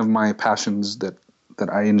 And one of my passions that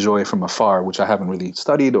I enjoy from afar, which I haven't really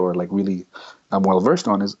studied or really I'm well versed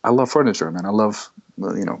on, is I love furniture, man. I love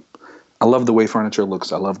the way furniture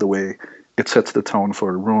looks. I love the way it sets the tone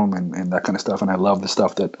for a room and that kind of stuff. And I love the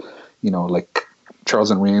stuff that,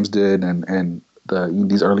 Charles and Ray Ames did and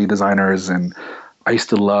these early designers. And I used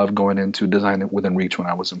to love going into Design Within Reach when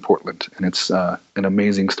I was in Portland. And it's an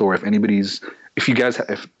amazing store. If any of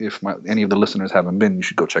the listeners haven't been, you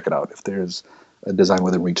should go check it out. If there's a Design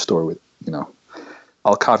Within Reach store with,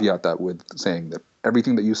 I'll caveat that with saying that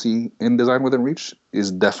everything that you see in Design Within Reach is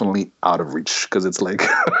definitely out of reach, because it's everything's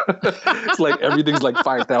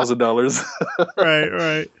 $5,000.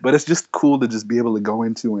 Right. But it's just cool to just be able to go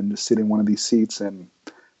into and just sit in one of these seats and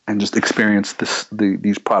just experience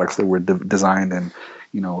these products that were designed. And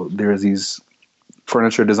there's these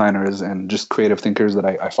furniture designers and just creative thinkers that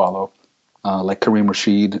I follow, like Kareem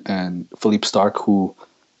Rashid and Philippe Stark, who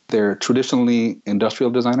they're traditionally industrial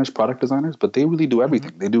designers, product designers, but they really do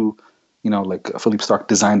everything. They do, Philippe Stark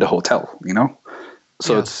designed a hotel,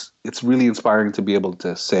 So it's really inspiring to be able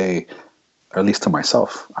to say, or at least to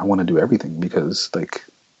myself, I want to do everything, because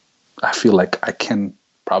I feel like I can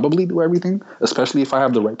probably do everything, especially if I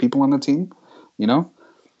have the right people on the team,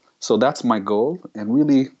 So that's my goal. And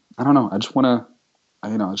really, I don't know, I just want to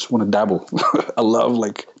dabble. I love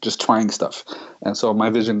just trying stuff. And so my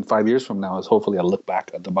vision 5 years from now is, hopefully I look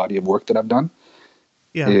back at the body of work that I've done.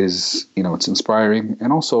 Is, it's inspiring.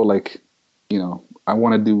 And also I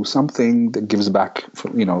want to do something that gives back,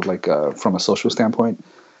 from a social standpoint.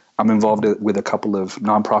 I'm involved with a couple of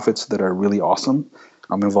nonprofits that are really awesome.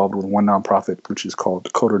 I'm involved with one nonprofit, which is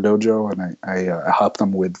called Coder Dojo, and I help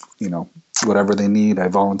them with, whatever they need. I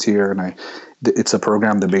volunteer, and it's a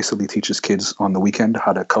program that basically teaches kids on the weekend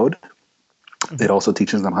how to code. It also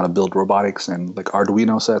teaches them how to build robotics and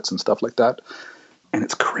Arduino sets and stuff like that. And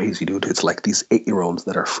it's crazy, dude. It's these 8-year-olds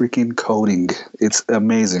that are freaking coding. It's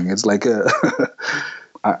amazing. It's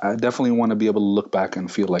I definitely want to be able to look back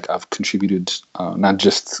and feel like I've contributed, not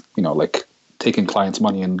just, taking clients'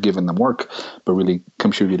 money and giving them work, but really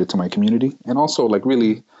contributed to my community. And also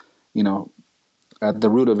really, at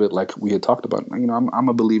the root of it, like we had talked about, I'm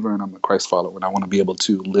a believer and I'm a Christ follower, and I want to be able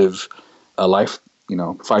to live a life,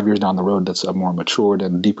 5 years down the road that's a more matured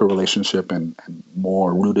and deeper relationship and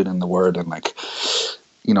more rooted in the word, and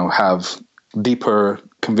have deeper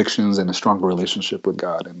convictions and a stronger relationship with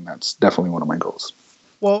God. And that's definitely one of my goals.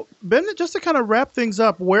 Well, Bemnet, just to kind of wrap things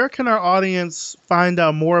up, where can our audience find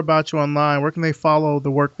out more about you online? Where can they follow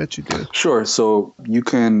the work that you do? Sure. So you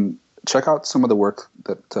can check out some of the work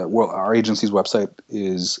that, our agency's website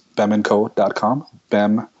is bemandco.com,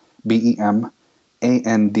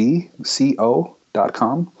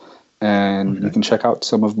 BEMANDCO.com. And you can check out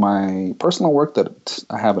some of my personal work that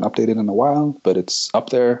I haven't updated in a while, but it's up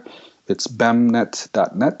there. It's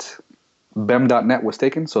bemnet.net. Bem.net was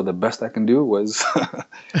taken, so the best I can do was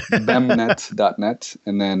bemnet.net.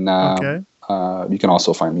 And then you can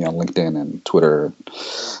also find me on LinkedIn and Twitter.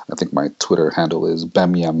 I think my Twitter handle is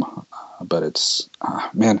bemyem. But it's,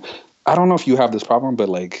 man, I don't know if you have this problem, but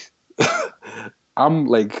like, I'm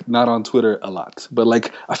like not on Twitter a lot. But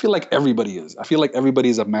like, I feel like everybody is. I feel like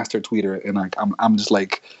everybody's a master tweeter, and like I'm just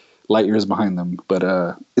like light years behind them. But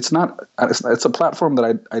it's not. It's a platform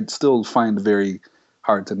that I still find very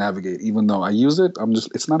hard to navigate, even though I use it.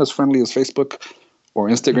 It's not as friendly as Facebook or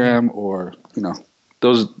Instagram or,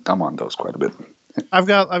 those. I'm on those quite a bit. I've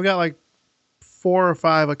got like 4 or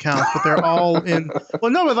 5 accounts, but they're all in.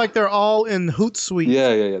 Well, no, but like they're all in Hootsuite. Yeah.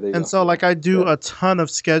 And so like I do a ton of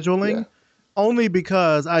scheduling, only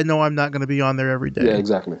because I know I'm not going to be on there every day. Yeah,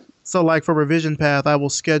 exactly. So like for Revision Path, I will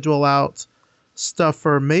schedule out stuff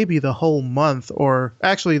for maybe the whole month, or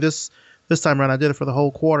actually this time around I did it for the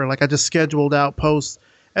whole quarter. Like I just scheduled out posts,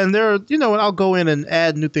 and there, and I'll go in and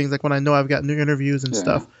add new things like when I know I've got new interviews and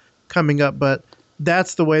stuff coming up. But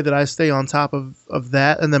that's the way that I stay on top of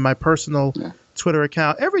that. And then my personal Twitter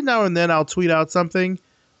account, every now and then I'll tweet out something,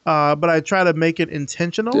 but I try to make it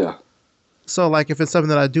intentional. Yeah. So like if it's something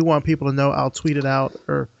that I do want people to know, I'll tweet it out.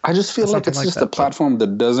 Or I just feel like it's just a platform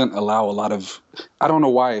that doesn't allow a lot of, I don't know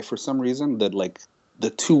why, for some reason that like the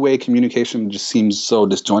two-way communication just seems so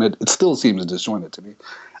disjointed. It still seems disjointed to me.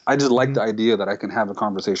 I just like the idea that I can have a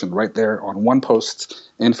conversation right there on one post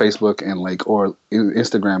in Facebook and like, or in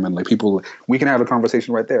Instagram, and like we can have a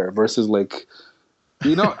conversation right there versus like,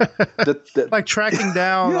 like tracking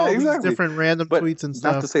down all these different random tweets and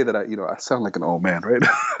stuff. Not to say that I sound like an old man, right?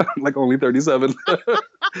 I'm like only 37.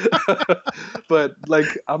 But like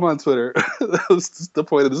I'm on Twitter. That's just the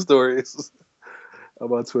point of the story.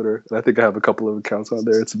 I'm on Twitter, and I think I have a couple of accounts on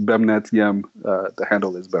there. It's Bemnet Yem. The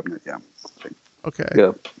handle is Bemnet Yem. Okay.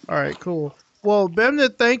 Yeah. All right, cool. Well,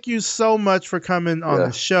 Bemnet, thank you so much for coming on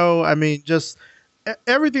the show. I mean, just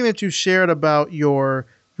everything that you shared about your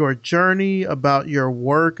journey, about your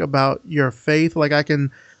work, about your faith. Like I can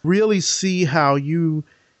really see how you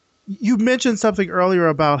mentioned something earlier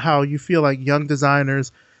about how you feel like young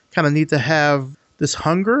designers kind of need to have this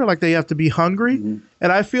hunger, like they have to be hungry. Mm-hmm.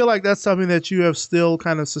 And I feel like that's something that you have still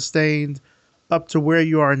kind of sustained up to where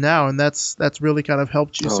you are now, and that's really kind of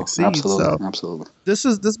helped you succeed. Absolutely. This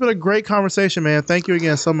has been a great conversation, man. Thank you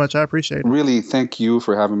again so much. I appreciate it. Really, thank you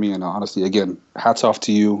for having me. And honestly, again, hats off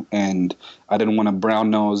to you. And I didn't want to brown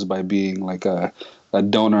nose by being like a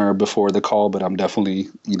donor before the call, but I'm definitely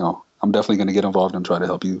going to get involved and try to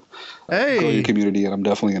help you grow your community, and I'm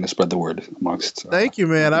definitely going to spread the word amongst. Thank you,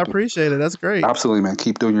 man. I appreciate it. That's great. Absolutely, man.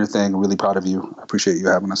 Keep doing your thing. I'm really proud of you. I appreciate you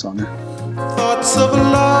having us on here. Thoughts of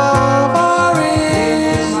love are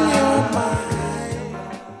in your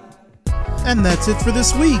mind. And that's it for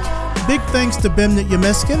this week. Big thanks to Bemnet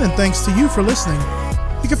Yemesgen, and thanks to you for listening.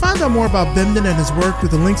 You can find out more about Bemnet and his work through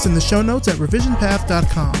the links in the show notes at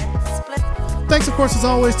revisionpath.com. Thanks, of course, as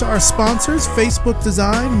always, to our sponsors, Facebook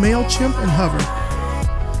Design, MailChimp, and Hover.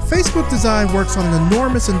 Facebook Design works on an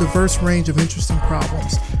enormous and diverse range of interesting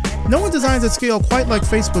problems. No one designs at scale quite like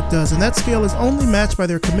Facebook does, and that scale is only matched by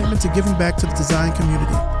their commitment to giving back to the design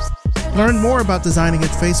community. Learn more about designing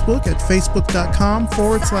at Facebook at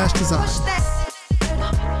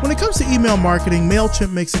facebook.com/design. When it comes to email marketing,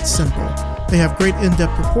 MailChimp makes it simple. They have great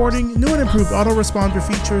in-depth reporting, new and improved autoresponder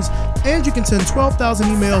features, and you can send 12,000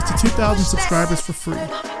 emails to 2,000 subscribers for free.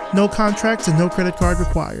 No contracts and no credit card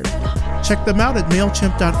required. Check them out at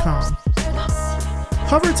MailChimp.com.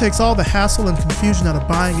 Hover takes all the hassle and confusion out of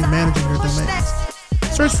buying and managing your domains.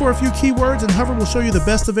 Search for a few keywords and Hover will show you the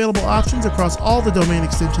best available options across all the domain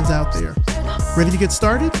extensions out there. Ready to get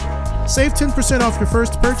started? Save 10% off your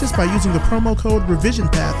first purchase by using the promo code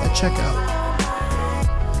RevisionPath at checkout.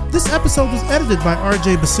 This episode was edited by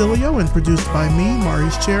RJ Basilio and produced by me,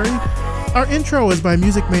 Maurice Cherry. Our intro is by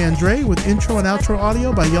Music Man Dre with intro and outro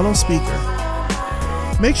audio by Yellow Speaker.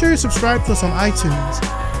 Make sure you subscribe to us on iTunes.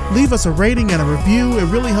 Leave us a rating and a review. It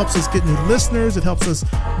really helps us get new listeners. It helps us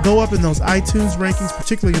go up in those iTunes rankings,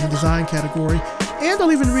 particularly in the design category. And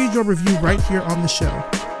I'll even read your review right here on the show.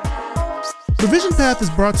 Revision Path is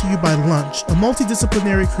brought to you by Lunch, a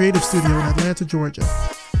multidisciplinary creative studio in Atlanta, Georgia.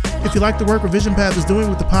 If you like the work Revision Path is doing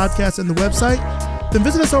with the podcast and the website, then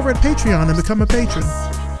visit us over at Patreon and become a patron.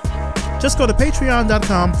 Just go to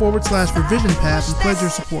patreon.com/revisionpath and pledge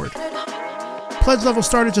your support. Pledge levels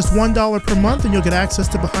start at just $1 per month, and you'll get access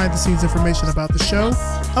to behind-the-scenes information about the show,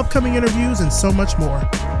 upcoming interviews, and so much more.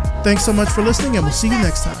 Thanks so much for listening, and we'll see you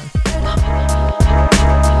next time.